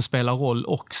 tänker jag måste spela roll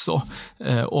också.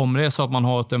 Om det är så att man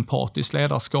har ett empatiskt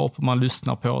ledarskap, man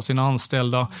lyssnar på sina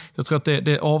anställda. Jag tror att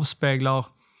det avspeglar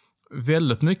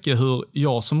väldigt mycket hur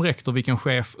jag som rektor, vilken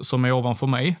chef som är ovanför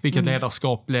mig, vilket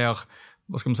ledarskap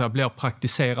blir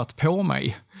praktiserat på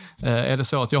mig. Är det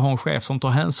så att jag har en chef som tar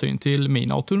hänsyn till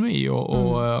min autonomi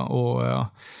och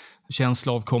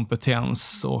känsla av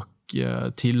kompetens och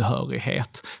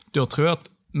tillhörighet, då tror jag att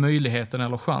möjligheten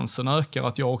eller chansen ökar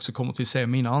att jag också kommer till se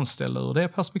mina anställda ur det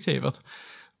perspektivet.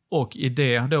 Och i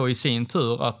det då i sin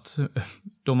tur att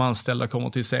de anställda kommer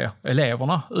till se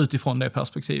eleverna utifrån det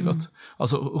perspektivet.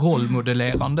 Alltså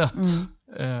rollmodellerandet.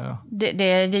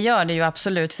 Det gör det ju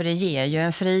absolut, för det ger ju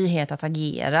en frihet att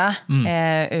agera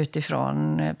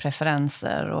utifrån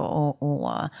preferenser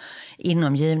och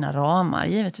inom givna ramar,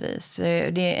 givetvis.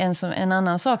 Det är en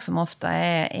annan sak som ofta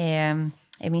är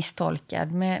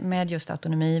misstolkad med just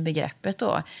autonomibegreppet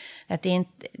då. Att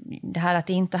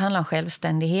det inte handlar om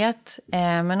självständighet,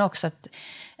 men också att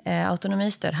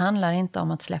autonomistöd handlar inte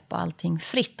om att släppa allting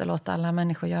fritt och låta alla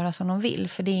människor göra som de vill.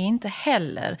 För det är inte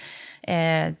heller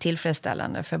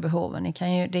tillfredsställande för behoven.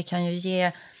 Det kan ju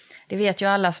ge, det vet ju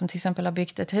alla som till exempel har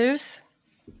byggt ett hus,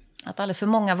 att alldeles för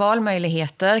många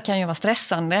valmöjligheter kan ju vara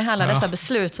stressande. Alla dessa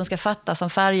beslut som ska fattas om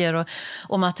färger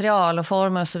och material och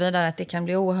former och så vidare. Att det kan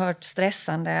bli oerhört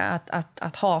stressande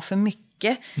att ha för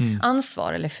mycket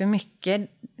ansvar eller för mycket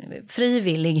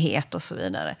frivillighet och så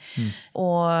vidare.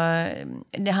 Och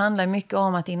det handlar mycket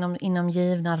om att inom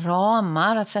givna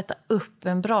ramar att sätta upp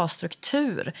en bra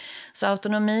struktur. Så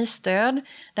autonomistöd,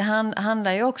 det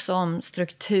handlar ju också om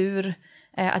struktur,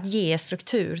 att ge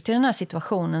struktur till den här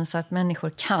situationen så att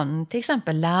människor kan till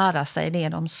exempel lära sig det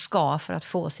de ska för att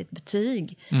få sitt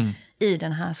betyg i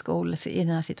den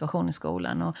här situationen i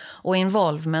skolan. Och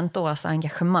involvement då, alltså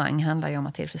engagemang, handlar ju om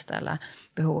att tillfredsställa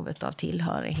behovet av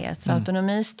tillhörighet. Så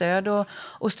autonomistöd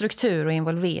och struktur och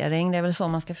involvering, det är väl så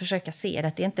man ska försöka se det,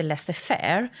 att det är inte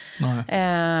laissez-faire.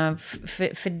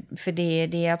 För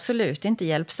det är absolut inte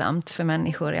hjälpsamt för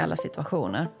människor i alla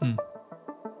situationer.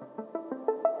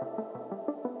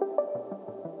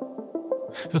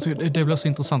 Jag tycker det blir så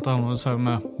intressant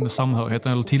med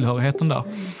samhörigheten eller tillhörigheten där.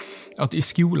 Att i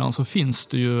skolan så finns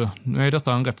det ju, nu är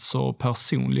detta en rätt så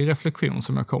personlig reflektion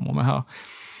som jag kommer med här.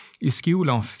 I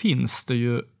skolan finns det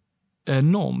ju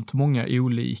enormt många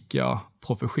olika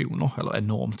professioner, eller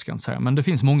enormt ska jag inte säga, men det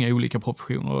finns många olika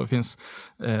professioner. Det finns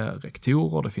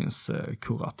rektorer, det finns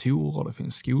kuratorer, det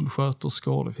finns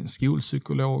skolsköterskor, det finns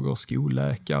skolpsykologer,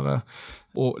 skolläkare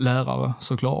och lärare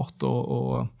såklart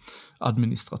och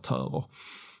administratörer.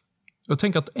 Jag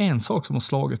tänker att en sak som har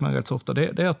slagit mig rätt så ofta,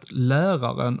 det är att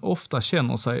läraren ofta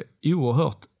känner sig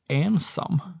oerhört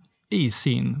ensam i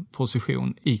sin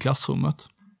position i klassrummet.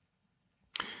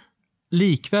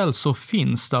 Likväl så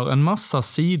finns där en massa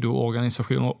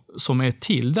sidoorganisationer som är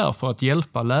till där för att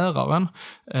hjälpa läraren.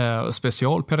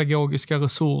 Specialpedagogiska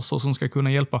resurser som ska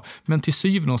kunna hjälpa. Men till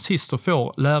syvende och sist så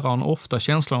får läraren ofta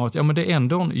känslan av att det är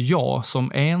ändå jag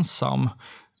som ensam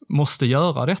måste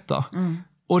göra detta.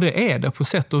 Och det är det på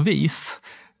sätt och vis.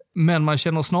 Men man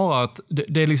känner snarare att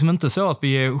det är liksom inte så att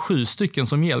vi är 7 stycken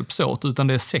som hjälps åt, utan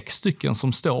det är 6 stycken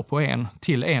som står på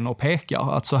en och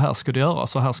pekar att så här ska du göra,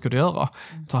 så här ska du göra.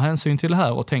 Ta hänsyn till det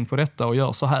här och tänk på detta och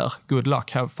gör så här. Good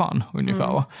luck, have fun,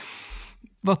 ungefär.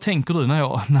 Vad tänker du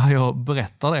när jag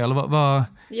berättar det? Eller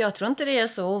Jag tror inte det är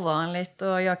så ovanligt,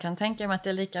 och jag kan tänka mig att det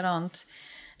är likadant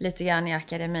lite grann i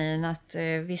akademin, att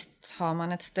visst har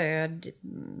man ett stöd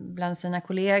bland sina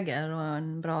kollegor och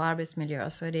en bra arbetsmiljö,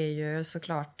 så är det ju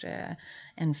såklart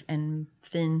en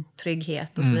fin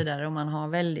trygghet och så vidare, och man har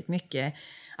väldigt mycket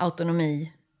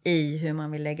autonomi i hur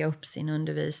man vill lägga upp sin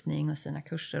undervisning och sina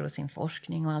kurser och sin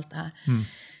forskning och allt det här.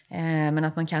 Men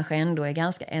att man kanske ändå är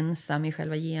ganska ensam i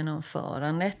själva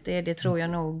genomförandet, det tror jag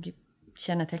nog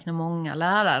kännetecknar många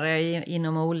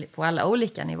lärare på alla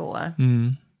olika nivåer.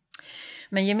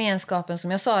 Men gemenskapen,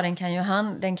 som jag sa,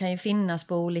 den kan ju finnas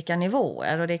på olika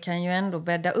nivåer, och det kan ju ändå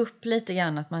bädda upp lite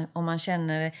grann att om man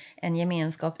känner en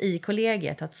gemenskap i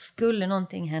kollegiet, att skulle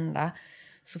någonting hända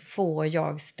så får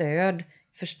jag stöd,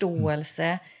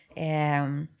 förståelse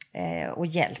och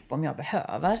hjälp om jag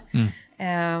behöver.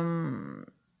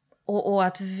 Och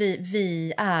att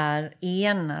vi är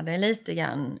enade lite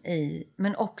grann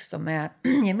men också med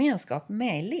gemenskap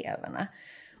med eleverna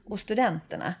och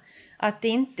studenterna. Att det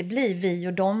inte blir vi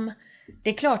och dem det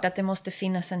är klart att det måste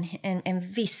finnas en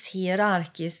viss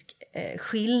hierarkisk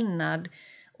skillnad.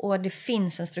 Och det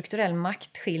finns en strukturell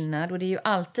maktskillnad. Och det är ju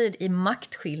alltid i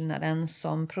maktskillnaden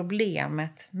som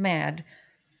problemet med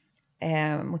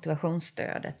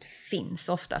motivationsstödet finns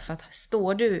ofta. För att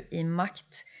står du i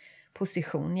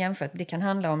maktposition jämfört, det kan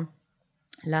handla om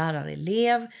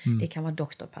lärare-elev, det kan vara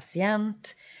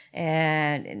doktor-patient,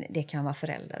 det kan vara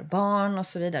förälder-barn och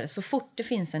så vidare. Så fort det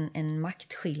finns en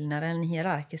maktskillnad, en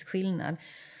hierarkisk skillnad,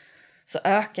 så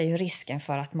ökar ju risken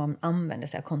för att man använder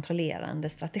sig av kontrollerande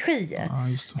strategier. Ja,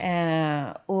 just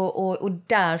det. Och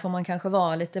där får man kanske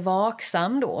vara lite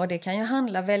vaksam då. Det kan ju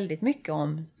handla väldigt mycket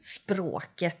om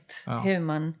språket, hur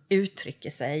man uttrycker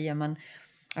sig,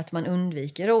 att man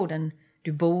undviker orden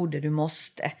du borde, du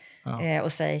måste.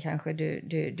 Och säger kanske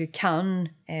du kan,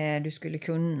 du skulle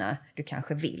kunna, du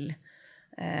kanske vill.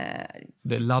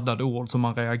 Det är laddade ord som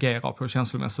man reagerar på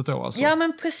känslomässigt då alltså. Ja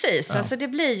men precis, alltså det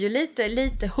blir ju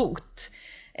lite hot.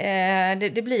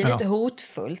 Det blir lite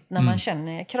hotfullt när man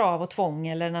känner krav och tvång,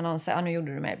 eller när någon säger nu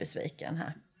gjorde du mig besviken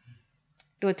här.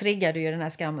 Då triggar du ju den här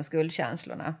skam- och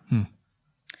skuldkänslorna.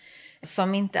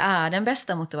 Som inte är den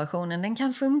bästa motivationen. Den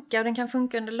kan funka, och den kan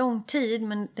funka under lång tid,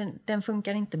 men den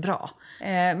funkar inte bra.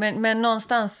 Men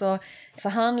någonstans så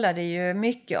handlar det ju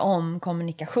mycket om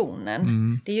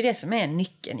kommunikationen. Det är ju det som är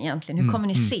nyckeln egentligen. Hur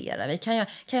kommunicerar vi? Kan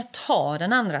jag ta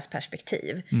den andras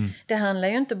perspektiv? Det handlar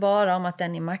ju inte bara om att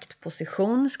den i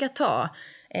maktposition ska ta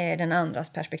den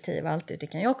andras perspektiv alltid. Det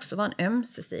kan ju också vara en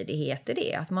ömsesidighet i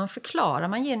det. Att man förklarar,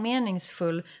 man ger en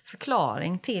meningsfull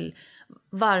förklaring till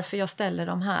varför jag ställer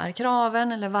de här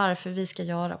kraven, eller varför vi ska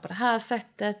göra på det här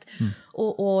sättet.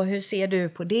 Och hur ser du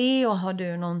på det, och har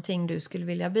du någonting du skulle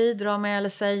vilja bidra med eller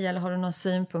säga, eller har du någon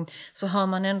synpunkt, så har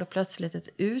man ändå plötsligt ett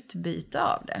utbyte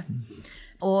av det.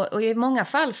 Och i många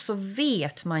fall så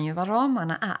vet man ju vad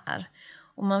ramarna är,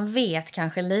 och man vet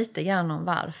kanske lite grann om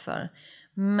varför,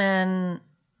 men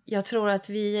jag tror att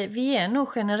vi är nog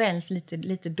generellt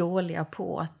lite dåliga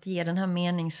på att ge den här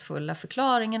meningsfulla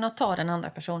förklaringen och ta den andra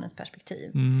personens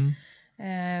perspektiv.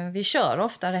 Vi kör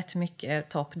ofta rätt mycket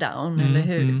top-down,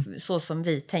 eller så som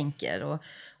vi tänker.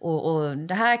 Och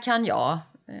det här kan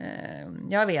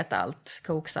jag vet allt,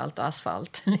 koksalt och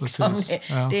asfalt. Liksom.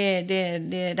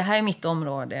 Det här är mitt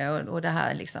område, och det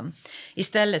här liksom.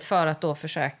 Istället för att då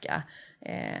försöka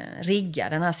rigga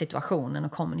den här situationen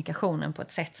och kommunikationen på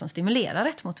ett sätt som stimulerar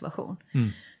rätt motivation.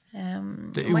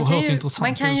 Det är oerhört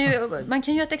intressant. Man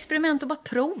kan ju ett experiment och bara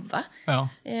prova.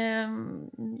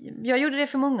 Jag gjorde det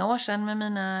för många år sedan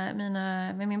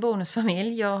med min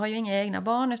bonusfamilj. Jag har ju inga egna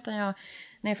barn, utan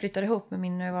när jag flyttade ihop med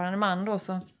min nuvarande man då,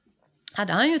 så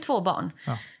hade han ju 2 barn.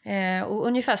 Och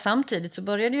ungefär samtidigt så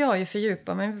började jag ju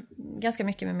fördjupa mig ganska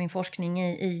mycket med min forskning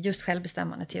i just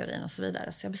självbestämmande teorin och så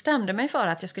vidare. Så jag bestämde mig för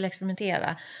att jag skulle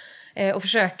experimentera och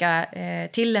försöka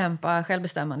tillämpa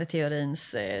självbestämmande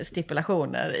teorins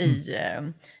stipulationer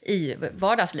i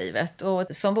vardagslivet. Och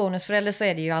som bonusförälder så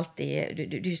är det ju alltid,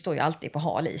 du står ju alltid på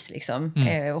hal is liksom,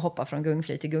 och hoppar från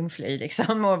gungfly till gungfly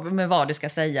liksom, och med vad du ska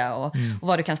säga och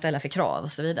vad du kan ställa för krav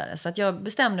och så vidare. Så att jag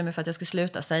bestämde mig för att jag skulle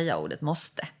sluta säga ordet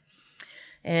måste.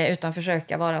 Utan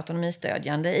försöka vara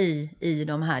autonomistödjande i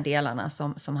de här delarna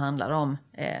som handlar om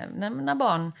när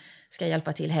barn ska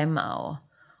hjälpa till hemma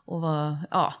och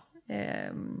vara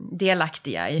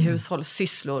delaktiga i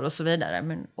hushållssysslor och så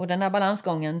vidare. Och den här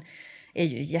balansgången är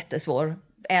ju jättesvår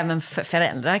även för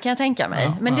föräldrar, kan jag tänka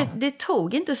mig. Men det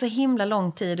tog inte så himla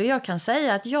lång tid, och jag kan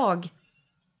säga att jag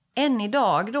än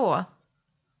idag då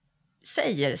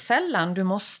säger sällan du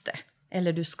måste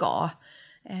eller du ska.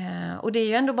 Och det är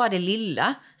ju ändå bara det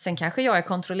lilla. Sen kanske jag är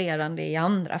kontrollerande i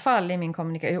andra fall i min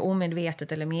kommunikation,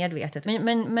 omedvetet eller medvetet.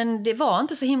 Men det var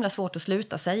inte så himla svårt att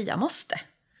sluta säga måste,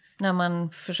 när man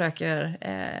försöker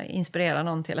inspirera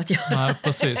någon till att göra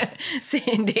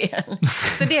sin del.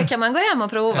 Så det kan man gå hem och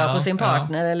prova på sin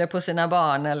partner eller på sina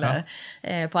barn eller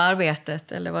på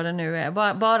arbetet eller vad det nu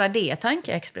är. Bara det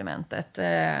tankeexperimentet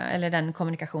eller den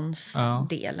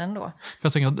kommunikationsdelen då.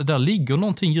 Jag tänker att där ligger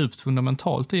någonting djupt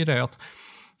fundamentalt i det.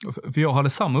 För jag hade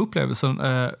samma upplevelse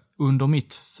under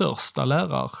mitt första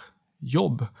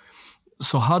lärarjobb.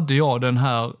 Så hade jag den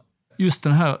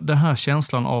här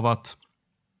känslan av att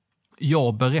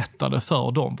jag berättade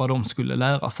för dem vad de skulle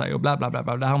lära sig och bla bla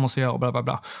bla, det här måste jag göra, bla bla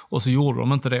bla. Och så gjorde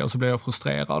de inte det, och så blev jag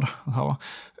frustrerad.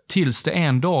 Tills det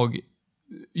en dag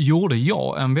gjorde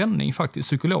jag en vändning, faktiskt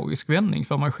psykologisk vändning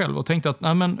för mig själv, och tänkte att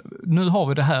nej, men nu har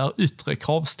vi det här yttre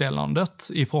kravställandet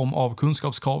i form av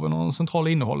kunskapskraven och den centrala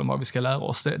innehållen vad vi ska lära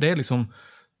oss. Det är liksom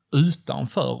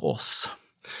utanför oss.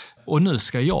 Och nu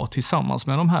ska jag tillsammans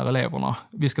med de här eleverna,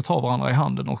 vi ska ta varandra i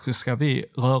handen och så ska vi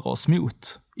röra oss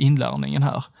mot inlärningen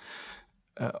här.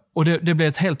 Och det blev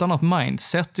ett helt annat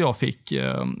mindset jag fick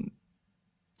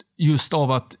just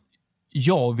av att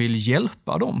jag vill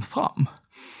hjälpa dem fram.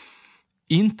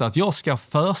 Inte att jag ska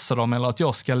fösa dem eller att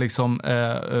jag ska liksom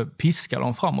piska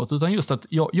dem framåt, utan just att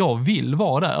jag vill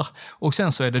vara där. Och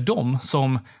sen så är det de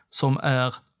som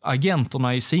är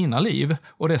agenterna i sina liv,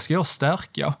 och det ska jag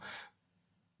stärka.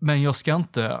 Men jag ska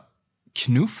inte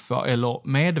knuffa eller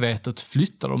medvetet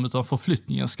flytta dem, utan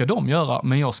förflyttningen ska de göra.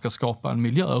 Men jag ska skapa en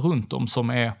miljö runt dem som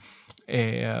är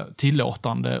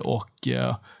tillåtande och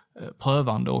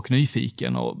prövande och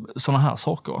nyfiken och sådana här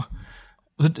saker.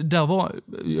 Där var,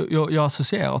 jag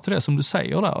associerar till det som du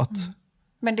säger där. Att,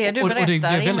 men det du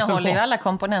berättar innehåller ju alla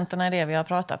komponenterna i det vi har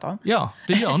pratat om. Ja,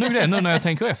 det gör nog det nu när jag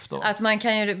tänker efter. Att man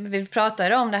kan ju, vi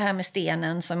pratar om det här med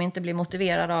stenen som inte blir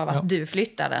motiverad av att du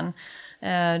flyttar den.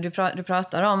 Du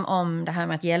pratar om det här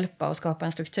med att hjälpa och skapa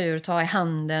en struktur, ta i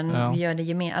handen, gör det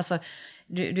gemensamt. Alltså,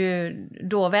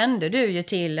 då vänder du ju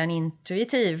till en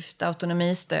intuitivt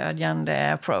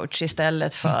autonomistödjande approach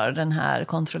istället för den här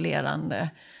kontrollerande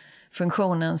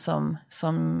funktionen som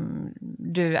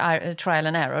du är trial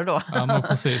and error då. Ja, men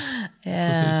precis.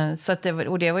 Så att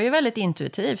det var ju väldigt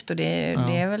intuitivt, och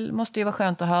det måste ju vara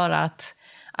skönt att höra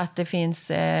att det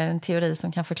finns en teori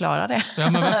som kan förklara det. Ja,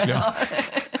 men verkligen.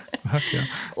 Verkligen.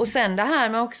 Och sen det här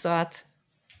med också att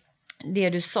det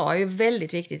du sa är ju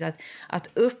väldigt viktigt, att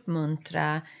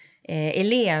uppmuntra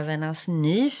elevernas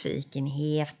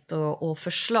nyfikenhet och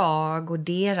förslag och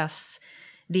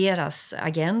deras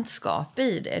agentskap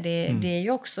i det. Det är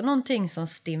ju också någonting som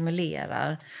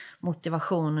stimulerar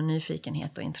motivation och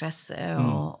nyfikenhet och intresse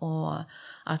och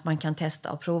att man kan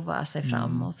testa och prova sig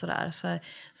fram och sådär.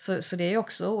 Så det är ju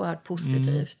också oerhört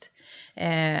positivt.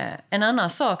 En annan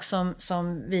sak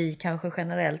som vi kanske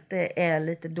generellt är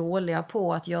lite dåliga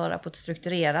på att göra på ett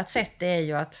strukturerat sätt, det är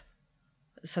ju att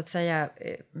så att säga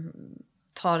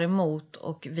tar emot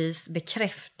och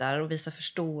bekräftar och visar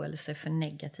förståelse för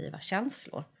negativa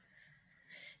känslor.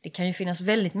 Det kan ju finnas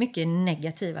väldigt mycket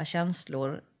negativa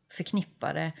känslor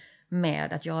förknippade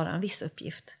med att göra en viss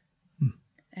uppgift.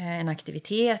 En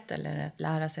aktivitet eller att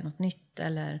lära sig något nytt.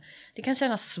 Eller det kan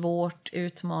kännas svårt,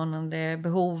 utmanande,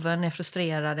 behoven är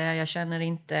frustrerade. Jag känner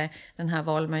inte den här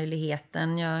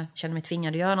valmöjligheten. Jag känner mig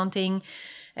tvingad att göra någonting.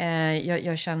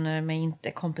 Jag känner mig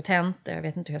inte kompetent. Jag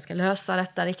vet inte hur jag ska lösa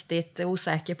detta riktigt.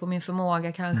 Osäker på min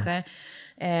förmåga kanske.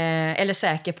 Eller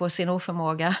säker på sin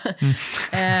oförmåga.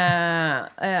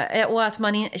 Och att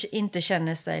man inte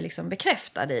känner sig liksom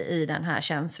bekräftad i den här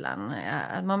känslan.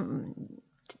 Att man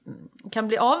kan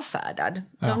bli avfärdad.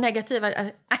 De negativa,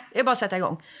 det är bara att sätta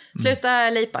igång. Sluta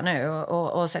lipa nu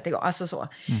och sätta igång. Alltså så.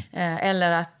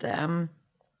 Eller att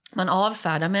man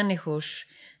avfärdar människors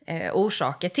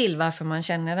orsaker till varför man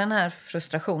känner den här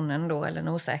frustrationen då, eller den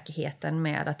osäkerheten,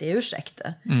 med att det är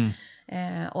ursäkter.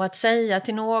 Och att säga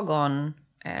till någon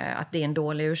att det är en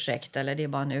dålig ursäkt eller det är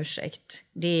bara en ursäkt,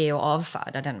 det är att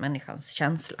avfärda den människans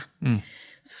känsla.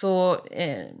 Så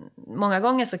många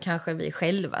gånger så kanske vi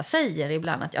själva säger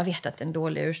ibland att jag vet att det är en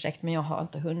dålig ursäkt, men jag har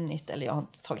inte hunnit eller jag har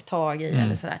inte tagit tag i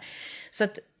eller sådär. Så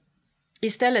att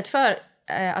istället för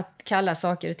att kalla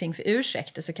saker och ting för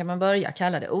ursäkter så kan man börja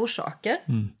kalla det orsaker.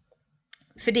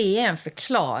 För det är en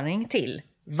förklaring till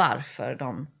varför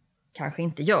de kanske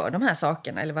inte gör de här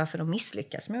sakerna, eller varför de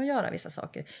misslyckas med att göra vissa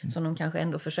saker som de kanske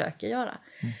ändå försöker göra.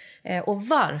 Och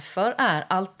varför är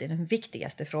alltid den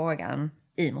viktigaste frågan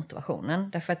i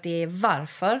motivationen. Därför att det är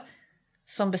varför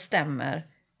som bestämmer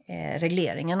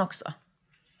regleringen också.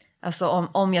 Alltså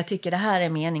om jag tycker det här är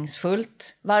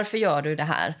meningsfullt, varför gör du det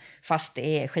här fast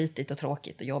det är skitigt och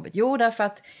tråkigt och jobbigt? Jo, därför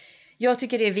att jag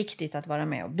tycker det är viktigt att vara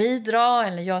med och bidra,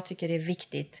 eller jag tycker det är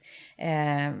viktigt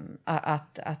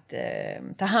att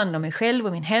ta hand om mig själv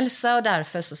och min hälsa, och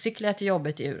därför så cyklar jag till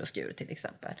jobbet i ur och skur till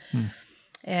exempel.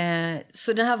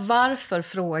 Så den här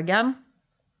varför-frågan,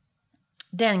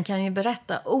 den kan ju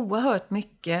berätta oerhört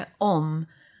mycket om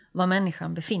var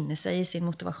människan befinner sig i sin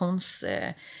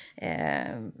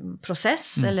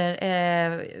motivationsprocess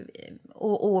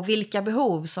och vilka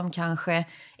behov som kanske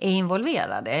är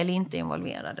involverade eller inte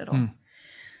involverade då.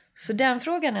 Så den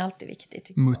frågan är alltid viktig,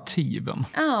 tycker motiven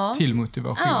till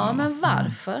motivationen. Ja, men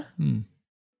varför?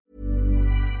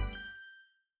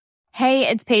 Hey,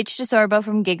 it's Paige DeSorbo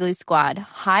from Giggly Squad.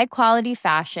 High quality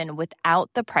fashion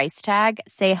without the price tag.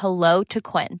 Say hello to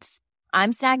Quince.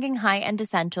 I'm snagging high-end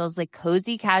essentials like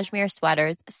cozy cashmere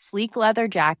sweaters, sleek leather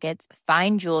jackets,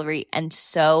 fine jewelry, and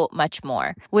so much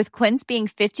more. With Quince being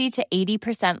 50 to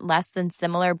 80% less than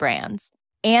similar brands.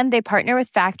 And they partner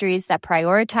with factories that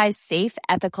prioritize safe,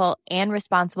 ethical, and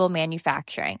responsible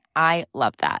manufacturing. I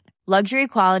love that. Luxury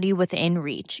quality within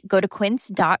reach. Go to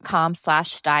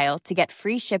quince.com/style to get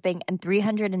free shipping and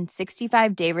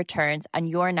 365-day returns on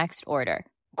your next order.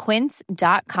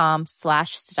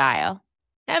 Quince.com/style.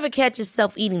 Ever catch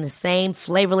yourself eating the same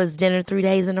flavorless dinner 3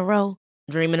 days in a row?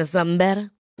 Dreaming of something better?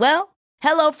 Well,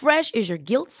 HelloFresh is your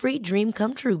guilt-free dream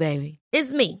come true, baby.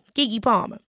 It's me, Keke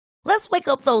Palmer. Let's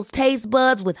wake up those taste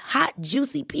buds with hot,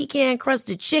 juicy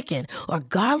pecan-crusted chicken or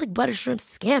garlic butter shrimp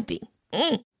scampi.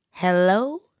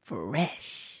 Hello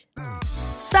Fresh.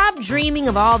 Stop dreaming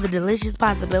of all the delicious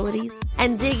possibilities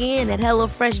and dig in at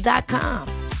HelloFresh.com.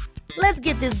 Let's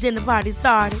get this dinner party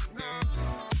started.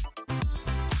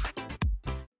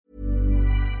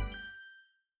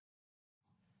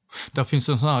 Där finns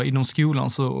en sån här, inom skolan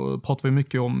så pratar vi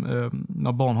mycket om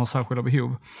när barn har särskilda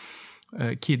behov.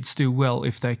 Kids do well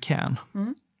if they can.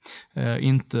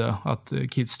 Inte att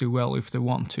kids do well if they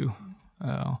want to.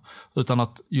 Utan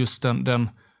att just den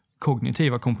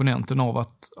kognitiva komponenten av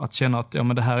att känna att ja,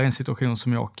 men det här är en situation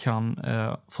som jag kan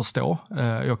förstå.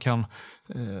 Jag kan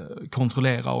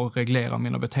kontrollera och reglera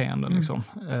mina beteenden. Liksom.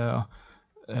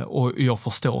 Och jag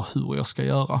förstår hur jag ska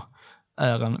göra.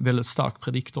 Är en väldigt stark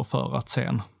prediktor för att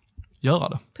sen göra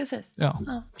det. Precis. Ja.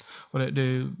 Och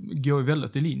det går ju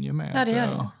väldigt i linje med, det gör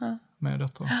det. Ja. Med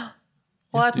detta.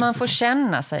 Och att man får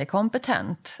känna sig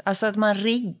kompetent. Alltså att man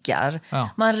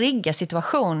riggar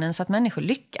situationen så att människor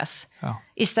lyckas. Ja.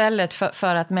 Istället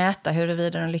för att mäta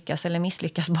huruvida de lyckas eller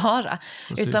misslyckas bara.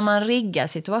 Precis. Utan man riggar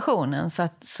situationen så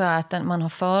att man har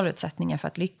förutsättningar för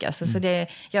att lyckas. Alltså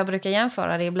jag brukar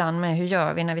jämföra det ibland med hur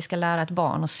gör vi när vi ska lära ett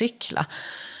barn att cykla.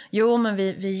 Jo, men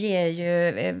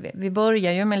vi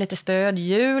börjar ju med lite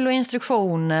stödhjul och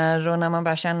instruktioner och när man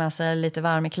börjar känna sig lite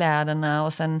varm i kläderna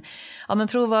och sen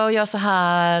prova att göra så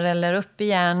här eller upp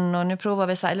igen och nu provar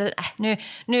vi så här, eller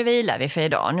nu vilar vi för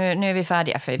idag, nu är vi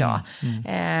färdiga för idag.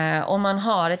 Om man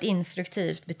har ett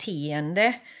instruktivt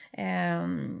beteende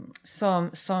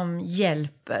som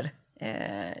hjälper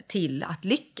till att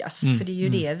lyckas, för det är ju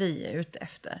det vi är ute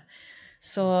efter.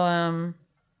 Så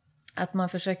att man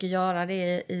försöker göra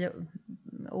det i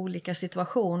olika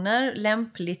situationer.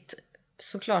 Lämpligt,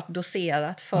 såklart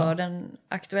doserat för den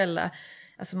aktuella.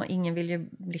 Alltså ingen vill ju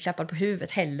bli klappad på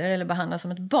huvudet heller eller behandlas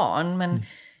som ett barn. Men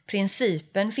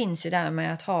principen finns ju där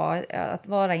med att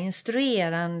vara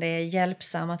instruerande,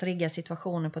 hjälpsam, att rigga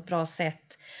situationen på ett bra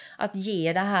sätt. Att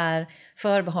ge det här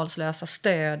förbehållslösa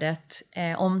stödet,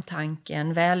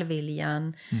 omtanken,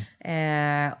 välviljan.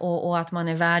 Och att man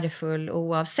är värdefull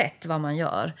oavsett vad man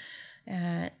gör.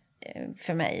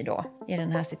 För mig då, i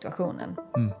den här situationen.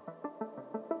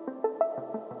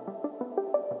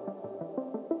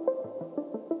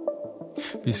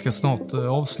 Vi ska snart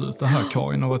avsluta här,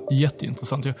 Karin. Det har varit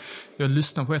jätteintressant. Jag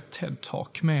lyssnade på ett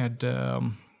TED-talk med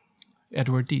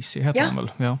Edward Deci, heter han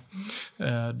väl? Ja.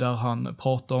 Där han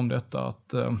pratar om detta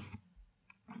att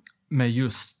med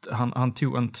just, han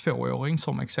tog en 2-åring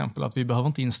som exempel, att vi behöver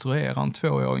inte instruera en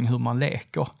 2-åring hur man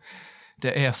leker.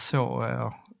 Det är så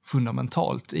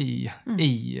fundamentalt i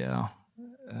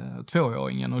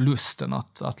 2-åringen och lusten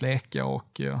att leka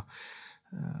och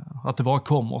att det bara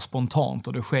kommer spontant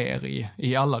och det sker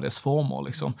i alla dess former.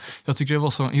 Liksom. Jag tycker det var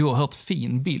så en oerhört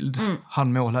fin bild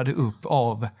han målade upp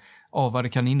av vad det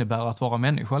kan innebära att vara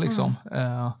människa. Liksom.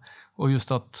 Och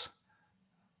just att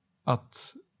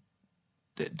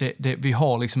vi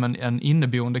har liksom en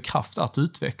inneboende kraft att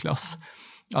utvecklas.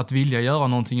 Att vilja göra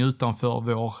någonting utanför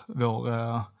vår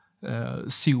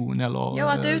zon eller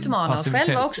att utmana oss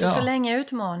själva också, ja. Så länge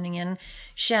utmaningen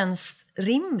känns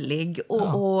rimlig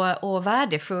och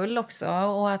värdefull också,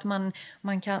 och att man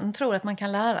tror att man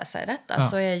kan lära sig detta,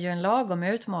 så är ju en lagom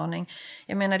utmaning.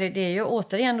 Jag menar det är ju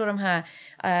återigen då de här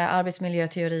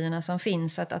arbetsmiljöteorierna som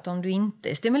finns, att om du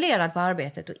inte är stimulerad på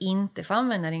arbetet och inte får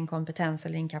använda din kompetens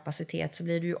eller din kapacitet, så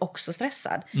blir du ju också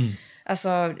stressad.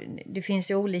 Alltså det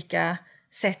finns ju olika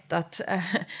sätt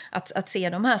att se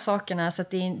de här sakerna, så att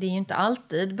det är ju inte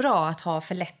alltid bra att ha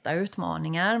för lätta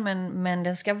utmaningar, men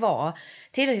den ska vara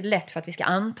tillräckligt lätt för att vi ska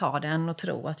anta den och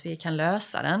tro att vi kan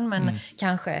lösa den, men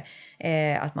kanske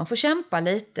att man får kämpa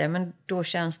lite, men då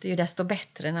känns det ju desto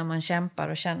bättre när man kämpar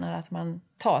och känner att man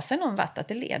tar sig någon vart, att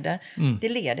det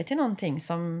leder till någonting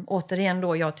som återigen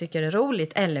då jag tycker är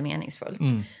roligt eller meningsfullt.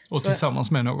 Och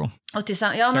tillsammans med någon.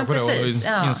 Ja, men precis.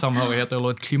 I en samhörighet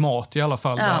eller ett klimat i alla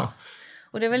fall. Ja. Där.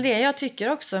 Och det är väl det jag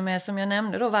tycker också med, som jag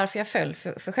nämnde då, varför jag föll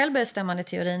för självbestämmande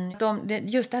teorin.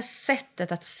 Just det här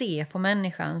sättet att se på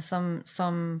människan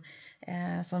som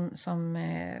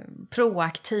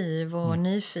proaktiv och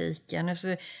nyfiken.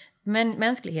 Alltså, Men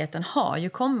mänskligheten har ju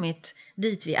kommit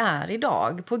dit vi är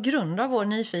idag på grund av vår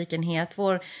nyfikenhet,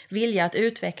 vår vilja att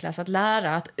utvecklas, att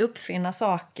lära, att uppfinna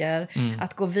saker,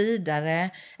 att gå vidare,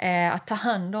 att ta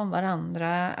hand om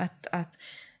varandra.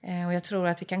 Och jag tror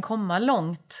att vi kan komma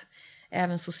långt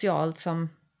även socialt som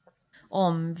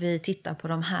om vi tittar på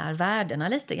de här värdena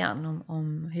lite grann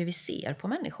om hur vi ser på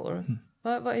människor.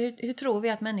 Hur tror vi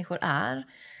att människor är?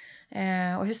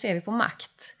 Och hur ser vi på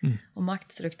makt och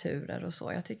maktstrukturer och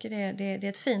så. Jag tycker det är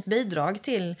ett fint bidrag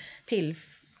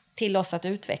till oss att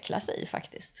utvecklas i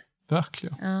faktiskt.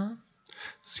 Verkligen. Ja.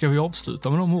 Ska vi avsluta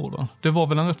med de orden? Det var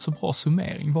väl en rätt så bra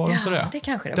summering, var det inte det? Ja, det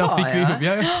kanske det där var. Fick vi ihop.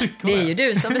 Ja, jag tycker det är ju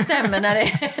du som bestämmer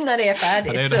när det är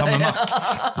färdigt. Ja, det är det här med makt.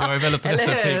 Jag är väldigt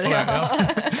receptiv för det. Ja.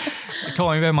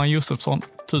 Karin Wehrman Josefsson,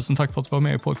 tusen tack för att du var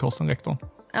med i podcasten Rektorn.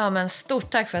 Ja, men stort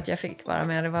tack för att jag fick vara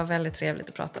med. Det var väldigt trevligt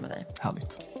att prata med dig.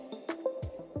 Härligt.